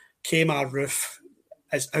 Kemar Roofe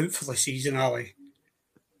is out for the season, Ali.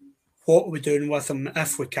 What are we doing with him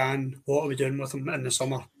if we can? What are we doing with him in the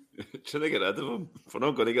summer? Should I get rid of him? We're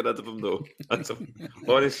not going to get rid of him, though.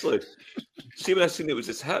 Honestly. See, when I seen it was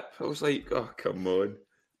his hip, I was like, oh, come on.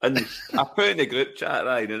 And I put in the group chat,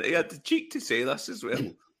 Ryan, and he had the cheek to say this as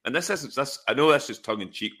well. And this isn't this. I know this is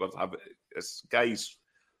tongue-in-cheek with this guy's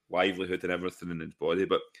livelihood and everything in his body,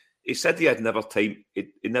 but he said he had never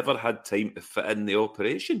had time to fit in the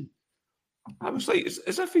operation. I was like,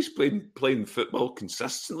 as if he's playing football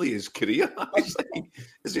consistently his career. I was like,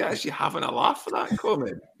 is he actually having a laugh at that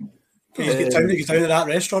comment? He's down at that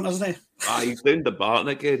restaurant, isn't he? He's down the Barton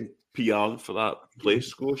again, PR for that place,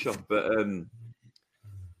 Scotia. But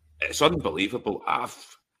it's unbelievable. I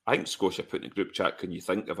think Scotia put in the group chat, can you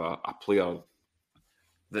think of a player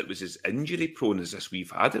that was as injury prone as this we've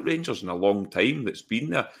had at Rangers in a long time that's been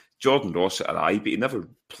there? Jordan Ross at our eye, but he never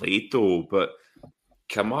played though. But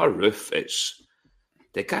Kemar Roofe,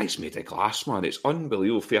 the guy's made of glass, man. It's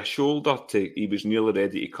unbelievable. For a shoulder, he was nearly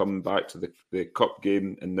ready to come back to the cup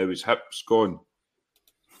game, and now his hip's gone.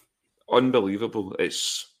 Unbelievable.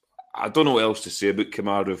 I don't know what else to say about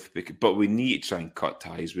Kemar Roofe, but we need to try and cut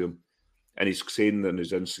ties with him. And he's saying on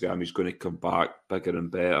his Instagram he's going to come back bigger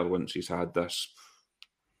and better once he's had this.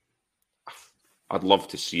 I'd love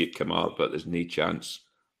to see it come out, but there's no chance.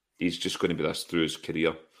 He's just going to be this through his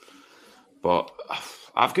career. But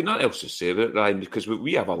I've got nothing else to say about it, Ryan, because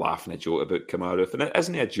we have a laugh and a joke about Kemar Roofe. And it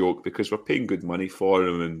isn't a joke because we're paying good money for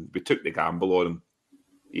him and we took the gamble on him.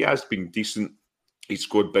 He has been decent. He's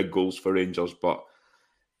scored big goals for Rangers, but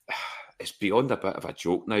it's beyond a bit of a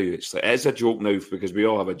joke now. It is a joke now because we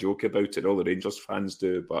all have a joke about it. All the Rangers fans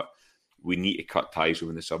do, but we need to cut ties with him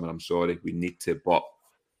in the summer. I'm sorry. We need to, but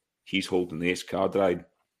he's holding the ace card, Ryan.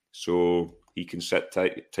 So he can sit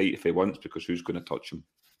tight if he wants because who's going to touch him?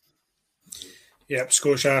 Yep,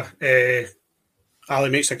 Scotia. Ali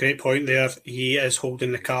makes a great point there. He is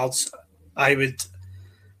holding the cards. I would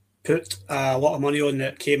put a lot of money on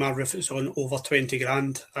that Kemar Roofe is on over 20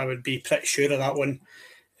 grand. I would be pretty sure of that one.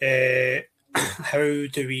 How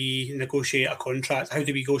do we negotiate a contract? How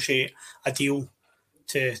do we negotiate a deal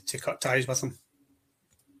to cut ties with him?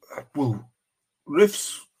 Well,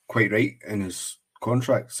 Roofe's quite right in his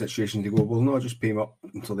contract situation to go, well, no, just pay him up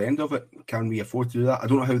until the end of it. Can we afford to do that? I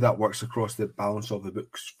don't know how that works across the balance of the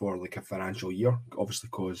books for like a financial year, obviously,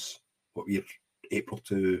 because what we're April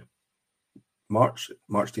to March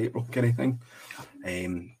to April kind of thing.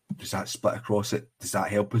 Does that split across it? Does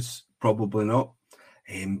that help us? Probably not.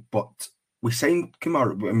 But we signed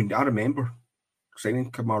Kemar. I mean, I remember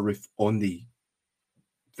signing Kemar Roofe on the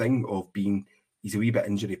thing of being he's a wee bit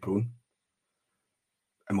injury prone,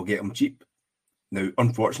 and we'll get him cheap. Now,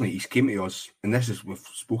 unfortunately, he's came to us, and we've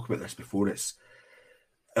spoke about this before. It's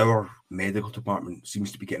our medical department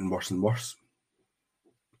seems to be getting worse and worse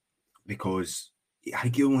because I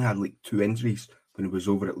think he only had like 2 injuries when he was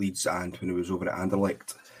over at Leeds and when he was over at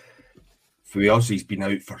Anderlecht. For us, he's been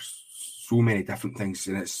out for so many different things,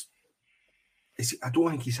 and I don't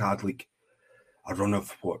think he's had like a run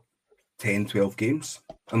of 10, 12 games,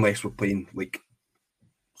 unless we're playing like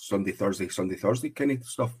Sunday, Thursday kind of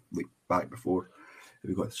stuff, like back before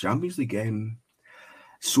we got the Champions League.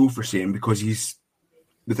 So frustrating because he's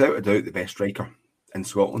without a doubt the best striker in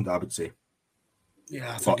Scotland, I would say.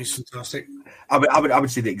 Yeah, I think he's fantastic. I would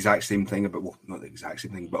say the exact same thing about, well, not the exact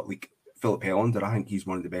same thing, but like Philip Helander, I think he's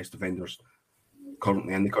one of the best defenders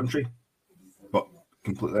currently in the country, but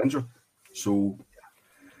completely injured. So,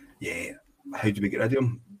 yeah, how do we get rid of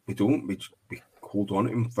him? We don't. We hold on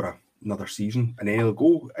to him for another season, and then he'll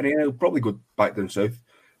go, and then he'll probably go back down south,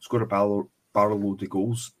 score a barrel load of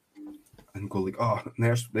goals, and go like, oh,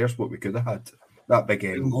 there's what we could have had. That big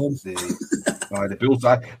the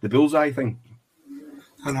bullseye thing.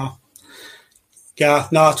 I know. Yeah,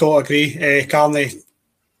 no, I totally agree. Carney,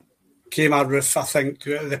 Kemar Roofe, I think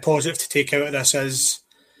the positive to take out of this is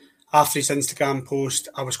after his Instagram post,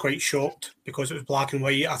 I was quite shocked because it was black and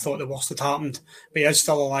white. I thought the worst had happened, but he is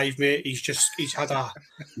still alive, mate. He's had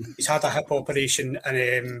a hip operation,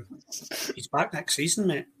 and he's back next season,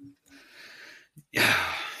 mate. Yeah,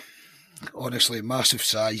 honestly, massive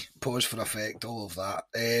sigh, pause for effect, all of that.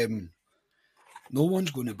 No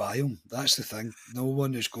one's going to buy him. That's the thing. No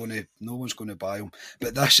one's going to buy him.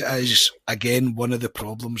 But this is again one of the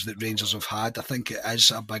problems that Rangers have had. I think it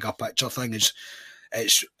is a bigger picture thing. It's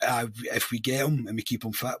if we get him and we keep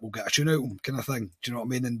him fit, we'll get a tune out of him, kind of thing. Do you know what I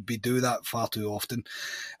mean? And we do that far too often.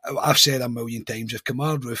 I've said a million times, if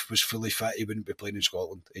Kemar Roofe was fully fit, he wouldn't be playing in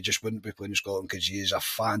Scotland. He just wouldn't be playing in Scotland because he is a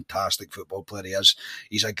fantastic football player. He is.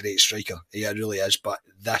 He's a great striker. He really is. But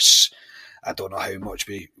this, I don't know how much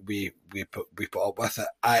we put up with it.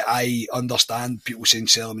 I understand people saying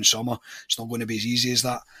sell him in summer. It's not going to be as easy as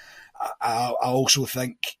that. I also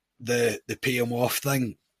think the pay him off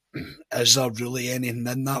thing, is there really anything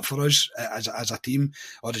in that for us as a team,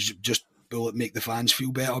 or is it just will it make the fans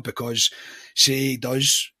feel better? Because say he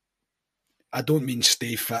does, I don't mean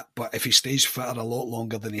stay fit, but if he stays fitter a lot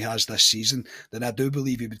longer than he has this season, then I do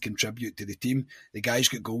believe he would contribute to the team. The guy's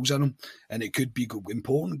got goals in him, and it could be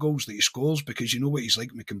important goals that he scores, because you know what he's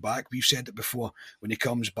like when he comes back. We've said it before, when he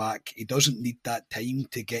comes back, he doesn't need that time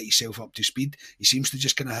to get himself up to speed. He seems to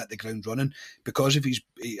just kind of hit the ground running because of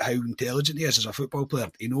how intelligent he is as a football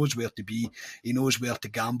player. He knows where to be, he knows where to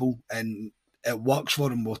gamble, and it works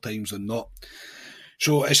for him more times than not.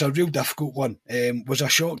 So it's a real difficult one. Was I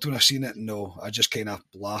shocked when I seen it? No, I just kind of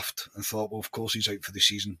laughed and thought, well, of course he's out for the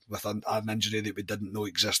season with an injury that we didn't know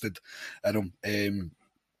existed in him.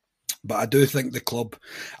 But I do think the club,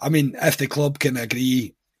 I mean, if the club can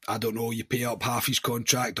agree, I don't know, you pay up half his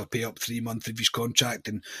contract or pay up 3 months of his contract,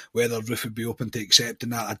 and whether Roofe would be open to accepting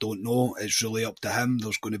that, I don't know. It's really up to him.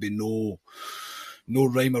 There's going to be no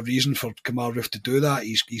rhyme or reason for Kemar Roofe to do that.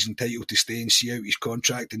 He's entitled to stay and see out his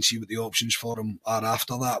contract and see what the options for him are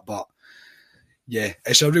after that. But yeah,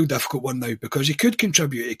 it's a real difficult one now because he could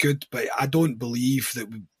contribute, he could, but I don't believe that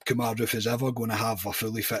Kemar Roofe is ever going to have a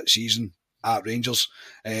fully fit season at Rangers.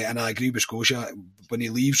 And I agree with Scotia. When he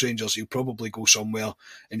leaves Rangers, he'll probably go somewhere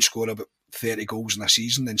and score about 30 goals in a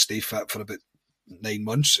season and stay fit for about 9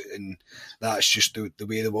 months. And that's just the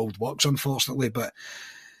way the world works, unfortunately. But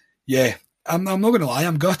yeah, I'm not going to lie,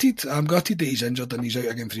 I'm gutted. I'm gutted that he's injured and he's out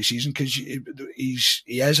again for the season, because he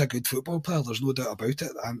is a good football player. There's no doubt about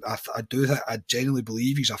it. I genuinely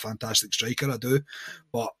believe he's a fantastic striker. I do,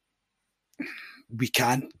 but we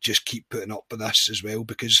can't just keep putting up with this as well,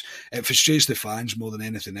 because it frustrates the fans more than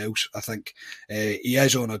anything else. I think he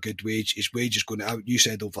is on a good wage. His wage is going to out. You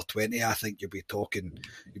said over 20. I think you'll be talking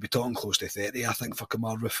close to 30. I think for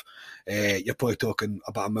Kemar Roofe, you're probably talking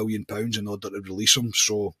about £1 million in order to release him.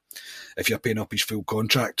 So if you're paying up his full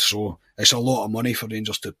contract, so it's a lot of money for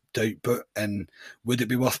Rangers to output. And would it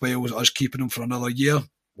be worthwhile us keeping him for another year?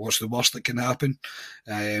 What's the worst that can happen?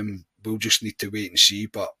 We'll just need to wait and see.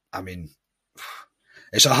 But I mean,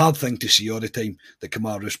 it's a hard thing to see all the time that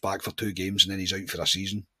Kemar Roofe's back for 2 games and then he's out for a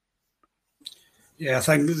season. Yeah, I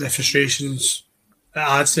think the frustrations, it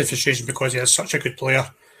adds to the frustration because he is such a good player,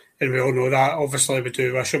 and we all know that. Obviously, we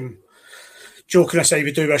do wish him, joking aside,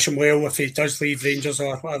 we do wish him well if he does leave Rangers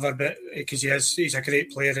or whatever, but because he's a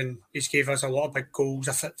great player and he's gave us a lot of big goals.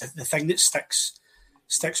 The thing that sticks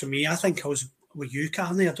with me, I think I was with you,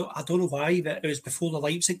 Carney. I don't know why, but it was before the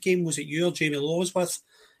Leipzig game. Was it you or Jamie Lowe was with?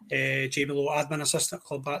 Jamie Lowe, admin assistant,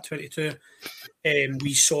 Club at 22.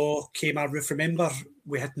 We saw Kemar Roofe. Remember,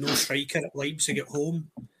 we had no striker at Leipzig at home,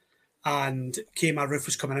 and Kemar Roofe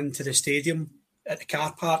was coming into the stadium at the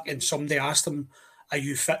car park, and somebody asked him, "Are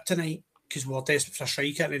you fit tonight? Because we're desperate for a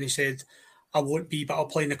striker." And he said, "I won't be, but I'll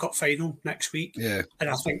play in the cup final next week." Yeah. And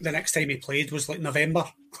I think the next time he played was like November.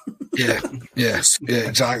 Yeah,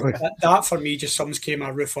 exactly. That for me just sums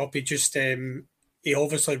Kemar Roofe up. He just he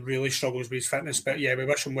obviously really struggles with his fitness, but yeah, we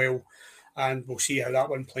wish him well, and we'll see how that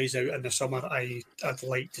one plays out in the summer. I'd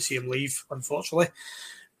like to see him leave, unfortunately.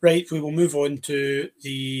 Right, we will move on to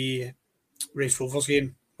the Raith Rovers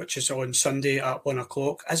game, which is on Sunday at 1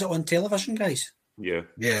 o'clock. Is it on television, guys? Yeah,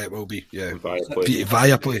 it will be. Yeah, Viaplay.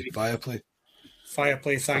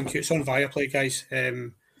 Viaplay, thank you. It's on Viaplay, guys.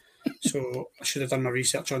 So I should have done my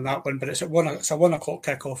research on that one, but it's a 1 o'clock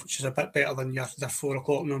kickoff, which is a bit better than your 4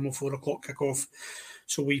 o'clock normal 4 o'clock kickoff.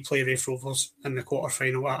 So we play Raith Rovers in the quarter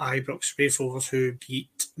final at Ibrox. Raith Rovers, who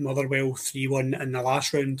beat Motherwell 3-1 in the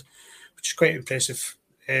last round, which is quite an impressive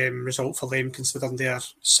result for them, considering they are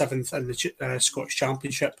 7th in the Scottish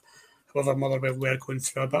Championship. However, Motherwell were going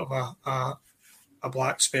through a bit of a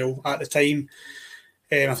black spell at the time.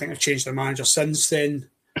 I think they've changed their manager since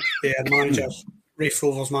then. Their manager, Raith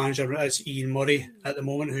Rovers manager is Ian Murray at the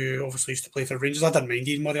moment, who obviously used to play for Rangers. I didn't mind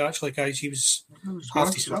Ian Murray, actually, guys. He was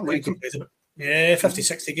half decent. I like him. 50,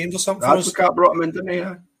 60 games or something. Advocat brought him in, didn't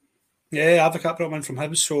he? Yeah, Advocat brought him in from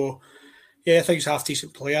Hibs. So, yeah, I think he's a half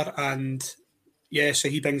decent player. And, yeah, so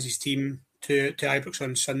he brings his team to Ibrox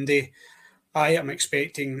on Sunday. I am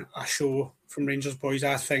expecting a show from Rangers boys.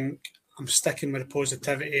 I think I'm sticking with the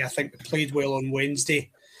positivity. I think we played well on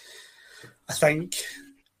Wednesday. I think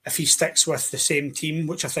if he sticks with the same team,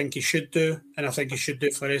 which I think he should do, and I think he should do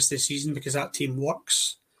it for the rest of the season because that team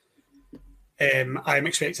works, I'm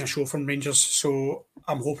expecting a show from Rangers. So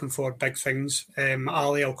I'm hoping for big things.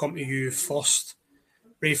 Ali, I'll come to you first.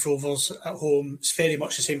 Raith Rovers at home, it's very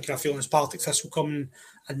much the same kind of feeling as Partick Thistle coming,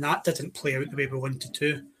 and that didn't play out the way we wanted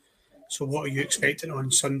to. So what are you expecting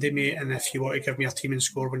on Sunday, mate? And if you want to give me a team and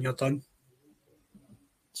score when you're done.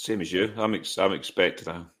 Same as you. I'm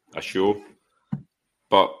expecting a show.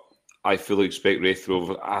 But I fully expect Raith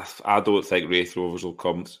Rovers. I don't think Raith Rovers will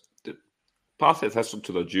come. Partick Thistle,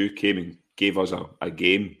 to their due, came and gave us a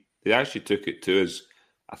game. They actually took it to us.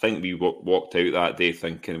 I think we walked out that day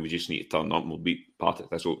thinking we just need to turn up and we'll beat Partick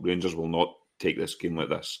Thistle. Rangers will not take this game like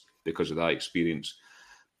this because of that experience.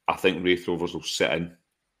 I think Raith Rovers will sit in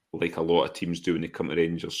like a lot of teams do when they come to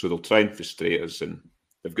Rangers. So they'll try and frustrate us, and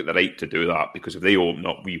they've got the right to do that because if they open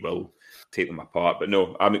up, we will take them apart. But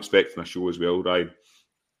no, I'm expecting a show as well, Ryan.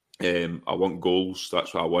 I want goals.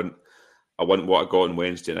 That's what I want. I want what I got on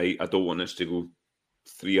Wednesday night. I don't want us to go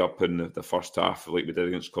 3-up in the first half like we did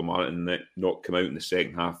against Kilmarnock and not come out in the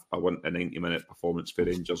second half. I want a 90-minute performance for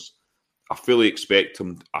Rangers. I fully expect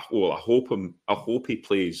him. I hope he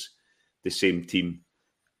plays the same team.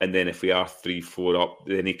 And then if we are 3-4 up,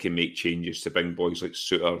 then he can make changes to bring boys like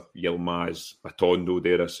Suter, Yilmaz, Matondo,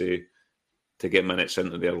 dare I say, to get minutes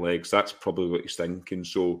into their legs. That's probably what he's thinking.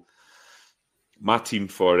 So my team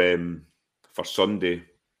for Sunday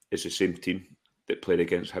is the same team that played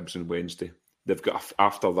against Hibs on Wednesday.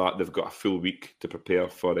 After that, they've got a full week to prepare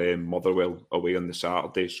for Motherwell away on the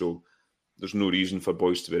Saturday. So there's no reason for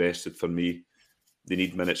boys to be rested for me. They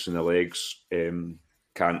need minutes in the legs.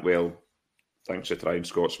 Cantwell, thanks to trying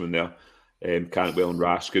Scotsman there, Cantwell and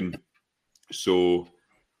Raskin. So,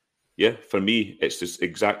 yeah, for me, it's this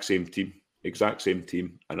exact same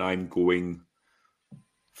team, and I'm going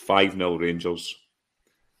 5-0 Rangers,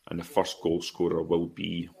 and the first goal scorer will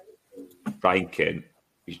be Ryan Kent.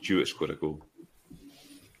 He's due to score a goal.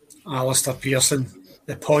 Alistair Pearson,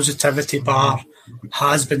 the positivity bar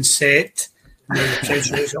has been set. Now the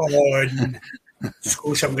pressure is on.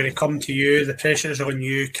 Scotia, I'm going to come to you. The pressure is on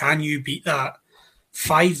you. Can you beat that?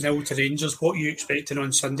 5-0 to Rangers. What are you expecting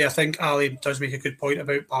on Sunday? I think Ali does make a good point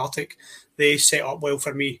about Partick. They set up well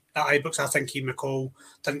for me at Ibrox. I think Ian McCall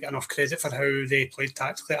didn't get enough credit for how they played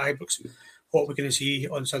tactically at Ibrox. What are we going to see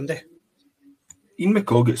on Sunday? Ian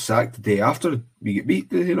McCall gets sacked the day after we get beat,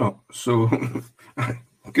 did he not? So,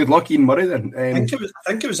 good luck, Ian Murray, then. I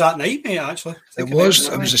think it was that night, mate, actually. It was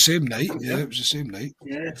the same night. Yeah, it was the same night.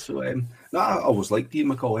 Yeah, so, I always liked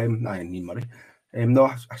Ian McCall, and Ian Murray. No,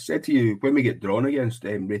 I said to you, when we get drawn against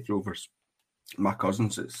Raith Rovers, my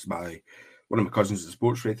cousins, one of my cousins that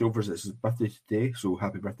supports Raith Rovers, it's his birthday today, so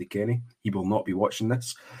happy birthday, Kenny. He will not be watching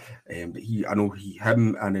this. But I know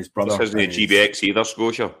him and his brother... This isn't a GBX either,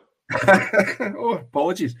 Scotia. Oh,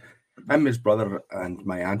 apologies. Him, his brother, and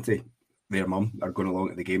my auntie, their mum, are going along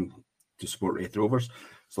to the game to support Raith Rovers.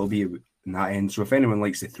 So they'll be in that end. So if anyone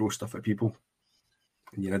likes to throw stuff at people,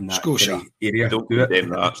 and you're in that Scotia area, don't do it.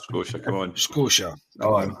 That, Scotia, come on. Scotia.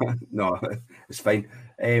 Oh, no, it's fine.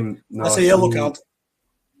 No, that's a yellow card.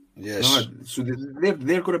 Yes. No, so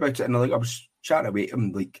they're going about it, and I was chatting away to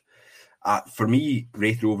them. For me,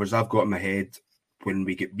 Raith Rovers, I've got in my head when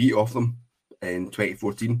we get beat off them in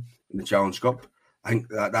 2014 in the Challenge Cup. I think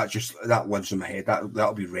that lives in my head.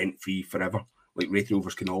 That'll be rent free forever. Like Raith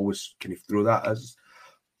Rovers can always kind of throw that as,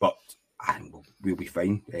 but we'll be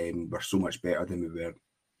fine. We're so much better than we were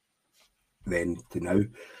then to now.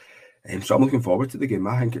 So I'm looking forward to the game.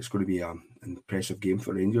 I think it's going to be an impressive game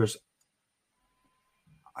for Rangers.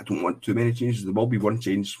 I don't want too many changes. There will be one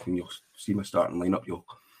change when you'll see my starting lineup.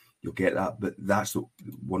 You'll get that, but that's the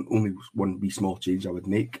only one wee small change I would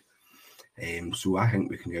make. So I think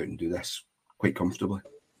we can go out and do this quite comfortably,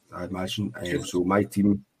 I imagine. So my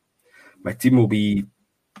team will be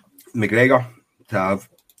McGregor, Tav,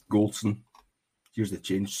 Goldson. Here's the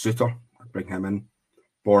change. Suter, I bring him in.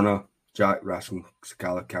 Borna, Jack, Raskin,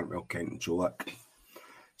 Sakala, Cantwell, Kent, and Cholak.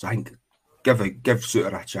 So I think give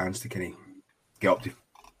Suter a chance to kind of get up to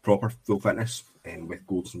proper full fitness, with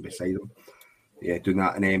Goldson beside him. Yeah, doing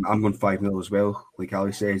that. And I'm going 5-0 as well, like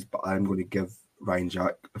Ali says, but I'm going to give Ryan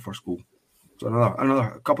Jack the first goal. So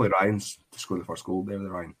another couple of Ryans to score the first goal there,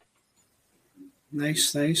 the Ryan.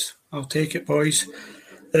 Nice. I'll take it, boys.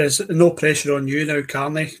 There is no pressure on you now,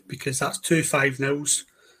 Carney, because that's 2 5-0s.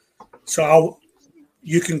 So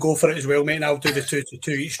you can go for it as well, mate, and I'll do the 2-2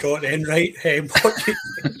 each draw at the end, right?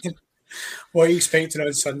 What are you expecting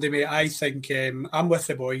on Sunday, mate? I think I'm with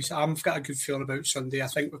the boys. I've got a good feeling about Sunday. I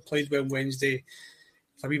think we've played well Wednesday.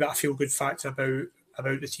 There's a wee bit of feel-good factor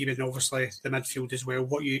about the team and obviously the midfield as well.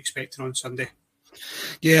 What are you expecting on Sunday?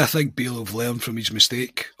 Yeah, I think Bale have learned from his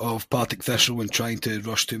mistake of Partick Thistle when trying to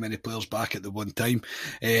rush too many players back at the one time.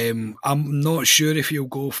 I'm not sure if he'll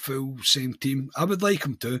go full same team. I would like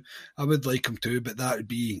him to, but that would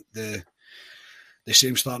be the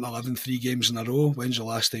same starting 11 3 games in a row. When's the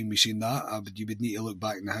last time we've seen that? You would need to look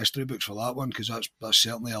back in the history books for that one, because that's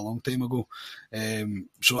certainly a long time ago.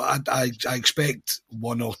 So I expect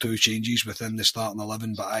 1 or 2 changes within the starting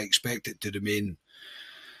 11, but I expect it to remain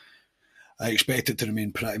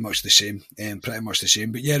pretty much the same.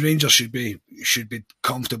 But yeah, Rangers should be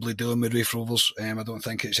comfortably dealing with Raith Rovers. I don't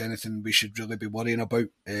think it's anything we should really be worrying about.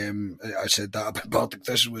 I said that about Partick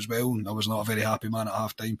Thistle as well, and I was not a very happy man at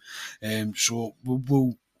half time. So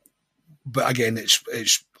we'll but again,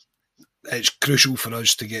 it's crucial for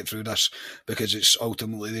us to get through this, because it's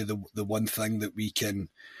ultimately the one thing that we can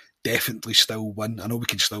definitely still win. I know we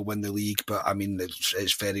can still win the league, but I mean,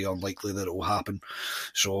 it's very unlikely that it will happen.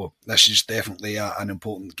 So this is definitely an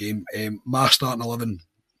important game. My starting 11,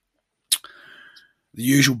 the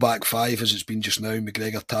usual back 5 as it's been just now: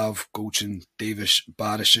 McGregor, Tav, Goldson, Davis,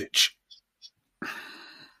 Barisic.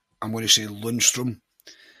 I'm going to say Lundstrom,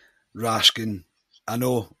 Raskin. I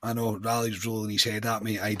know, Raleigh's rolling his head at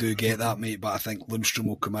me. I do get that, mate, but I think Lundstrom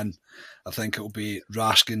will come in. I think it'll be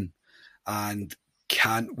Raskin and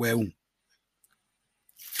Cantwell,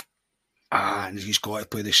 and he's got to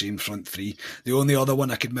play the same front 3. The only other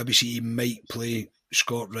one I could maybe see, he might play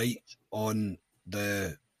Scott Wright on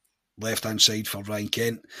the left-hand side for Ryan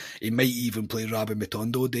Kent. He might even play Rabbi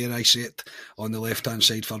Matondo, dare I say it, on the left-hand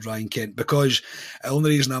side for Ryan Kent, because the only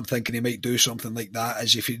reason I'm thinking he might do something like that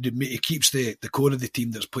is if he keeps the core of the team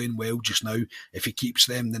that's playing well just now, if he keeps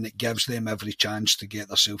them, then it gives them every chance to get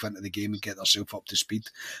themselves into the game and get themselves up to speed.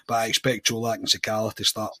 But I expect Cholak and Sakala to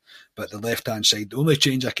start. But the left-hand side, the only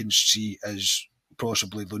change I can see is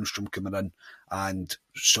possibly Lundstrom coming in and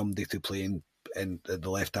somebody to play in the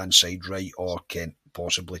left-hand side, Wright or Kent,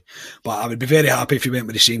 possibly. But I would be very happy if you went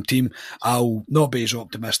with the same team. I'll not be as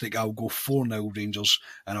optimistic. I'll go 4-0 Rangers,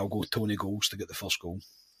 and I'll go Tony Goals to get the first goal.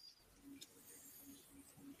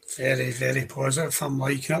 Very, very positive. I'm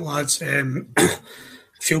liking it, lads. I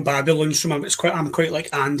feel bad with Lundstrom. I'm quite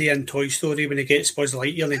like Andy in Toy Story when he gets Buzz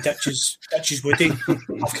Lightyear and he ditches Woody.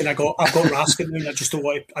 I've got Raskin now, and I just don't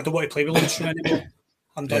want to play with Lundstrom anymore.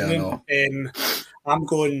 I'm done with him. I'm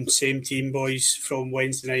going same team, boys, from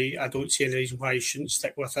Wednesday night. I don't see any reason why you shouldn't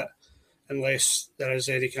stick with it unless there is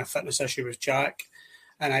any kind of fitness issue with Jack.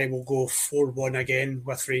 And I will go 4-1 again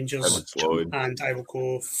with Rangers. And I will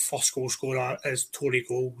go first goal scorer is Tory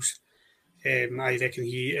Goals. I reckon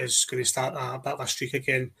he is going to start a bit of a streak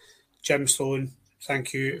again. Jim Sloan,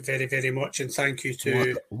 thank you very, very much. And thank you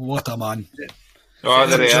to... What a man.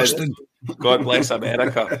 There he is. God bless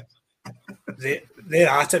America. They're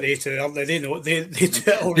at it, they too, aren't they? They know they do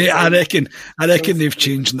it all the time. I reckon they've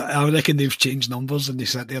changed. I reckon they've changed numbers, and they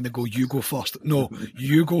sit there and they go, "You go first." No,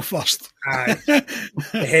 you go first. Aye.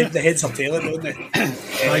 the heads are tailing, don't they?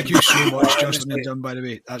 Thank you so much, Justin and Jim. By the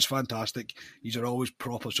way, that's fantastic. These are always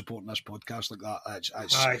proper supporting this podcast like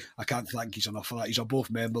that. I can't thank you enough for that. These are both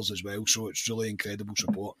members as well, so it's really incredible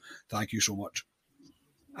support. Thank you so much.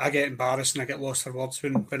 I get embarrassed and I get lost for words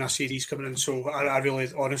when I see these coming in. So I really,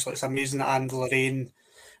 honestly, it's amazing. And Lorraine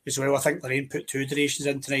as well. I think Lorraine put 2 donations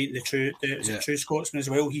in tonight. The True Scotsman as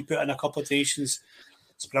well. He put in a couple of donations.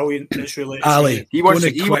 It's brilliant. It's really... Ali, he wants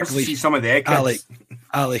to see some of the eggheads.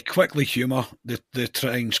 Ali, quickly humour the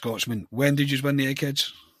trying Scotsman. When did you win the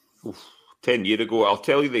eggheads? 10 years ago. I'll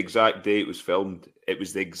tell you the exact day it was filmed. It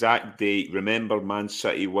was the exact day. Remember, Man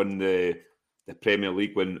City won the Premier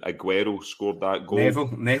League when Aguero scored that goal.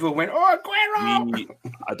 Neville went, "Oh, Aguero!"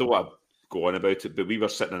 I don't want to go on about it, but we were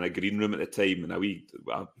sitting in a green room at the time, and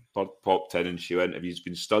a bird popped in and she went, "Have you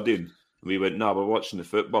been studying?" And we went, "No, we're watching the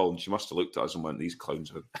football." And she must have looked at us and went, "These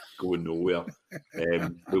clowns are going nowhere."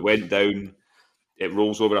 We went down. It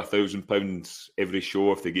rolls over £1,000 every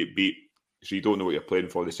show if they get beat. So you don't know what you're playing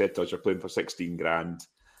for. They said to us, "You're playing for 16 grand."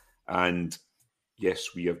 And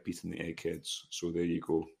yes, we have beaten the Eggheads. So there you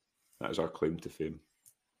go. That is our claim to fame.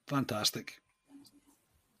 Fantastic.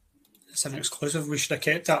 It's an exclusive. We should have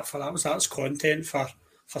kept that that's content for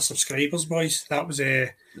for subscribers, boys. That was an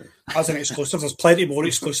exclusive. There's plenty more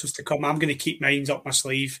exclusives to come. I'm going to keep mine up my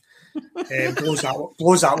sleeve. Blows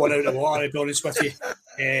that one out of the water, to be honest with you.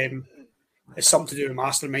 It's something to do with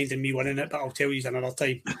Mastermind and me winning it, but I'll tell you another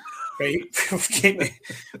time. Right,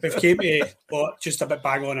 we've came to just a bit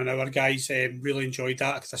bang on an hour, guys. Really enjoyed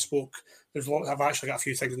that because I've actually got a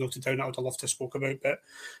few things noted down that I would have loved to spoke about, but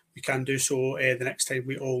we can do so the next time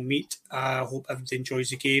we all meet. I hope everybody enjoys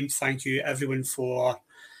the game. Thank you everyone for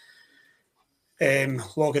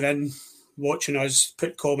logging in, watching us,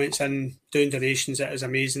 put comments in, doing donations. It is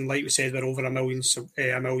amazing. Like we said, we're over a million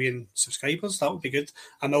subscribers. That would be good.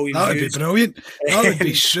 1 million that views. Would be brilliant. That would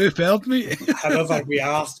be superb, mate. However, we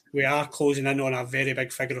are closing in on a very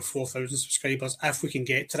big figure of 4,000 subscribers. If we can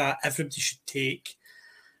get to that, everybody should take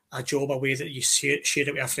a job away that you share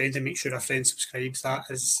it with a friend and make sure a friend subscribes. That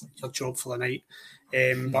is your job for the night.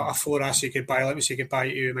 But before I say goodbye, let me say goodbye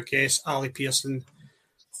to my guest, Ali Pearson.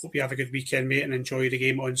 Hope you have a good weekend, mate, and enjoy the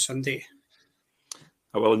game on Sunday.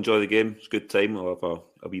 I will enjoy the game. It's a good time. I'll have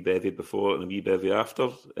a wee bevy before and a wee bevy after.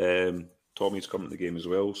 Tommy's coming to the game as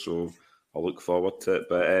well, so I'll look forward to it.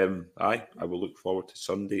 But I will look forward to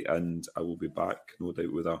Sunday, and I will be back, no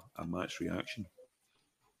doubt, with a match reaction.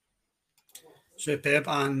 Superb,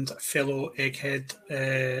 and fellow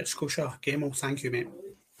Egghead Scotia Gamo, thank you, mate.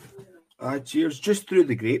 Cheers. Just through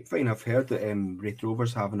the grapevine, I've heard that Raith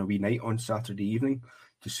Rovers having a wee night on Saturday evening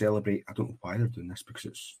to celebrate. I don't know why they're doing this because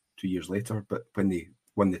it's 2 years later, but when they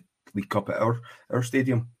won the League Cup at our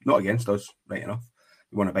stadium, not against us, right enough.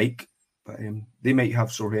 They won a bike, but they might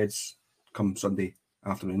have sore heads come Sunday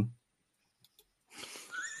afternoon.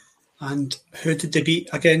 And who did they beat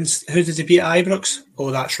against? Who did they beat at Ibrox?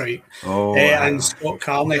 Oh, that's right. And Scott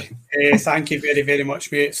Carney. Thank you very, very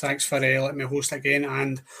much, mate. Thanks for letting me host again,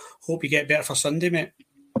 and hope you get better for Sunday, mate.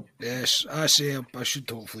 Yes, I say I should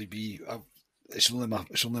hopefully be. It's only my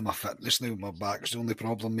fitness now. My back's the only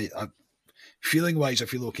problem, mate. Feeling wise, I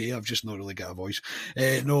feel okay. I've just not really got a voice.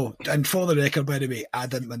 No, and for the record, by the way, I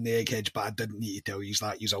didn't win the Eggheads, but I didn't need to tell you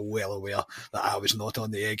that. You're well aware that I was not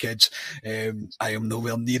on the Eggheads. I am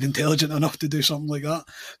nowhere near intelligent enough to do something like that.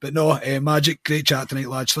 But no, Magic, great chat tonight,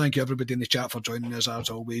 lads. Thank you everybody in the chat for joining us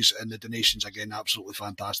as always, and the donations again, absolutely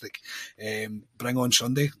fantastic. Bring on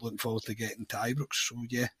Sunday. Looking forward to getting to Ibrox. So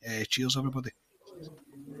yeah, cheers everybody.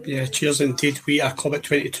 Yeah, cheers indeed. We are Club at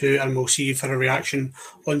 22 and we'll see you for a reaction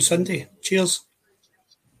on Sunday. Cheers.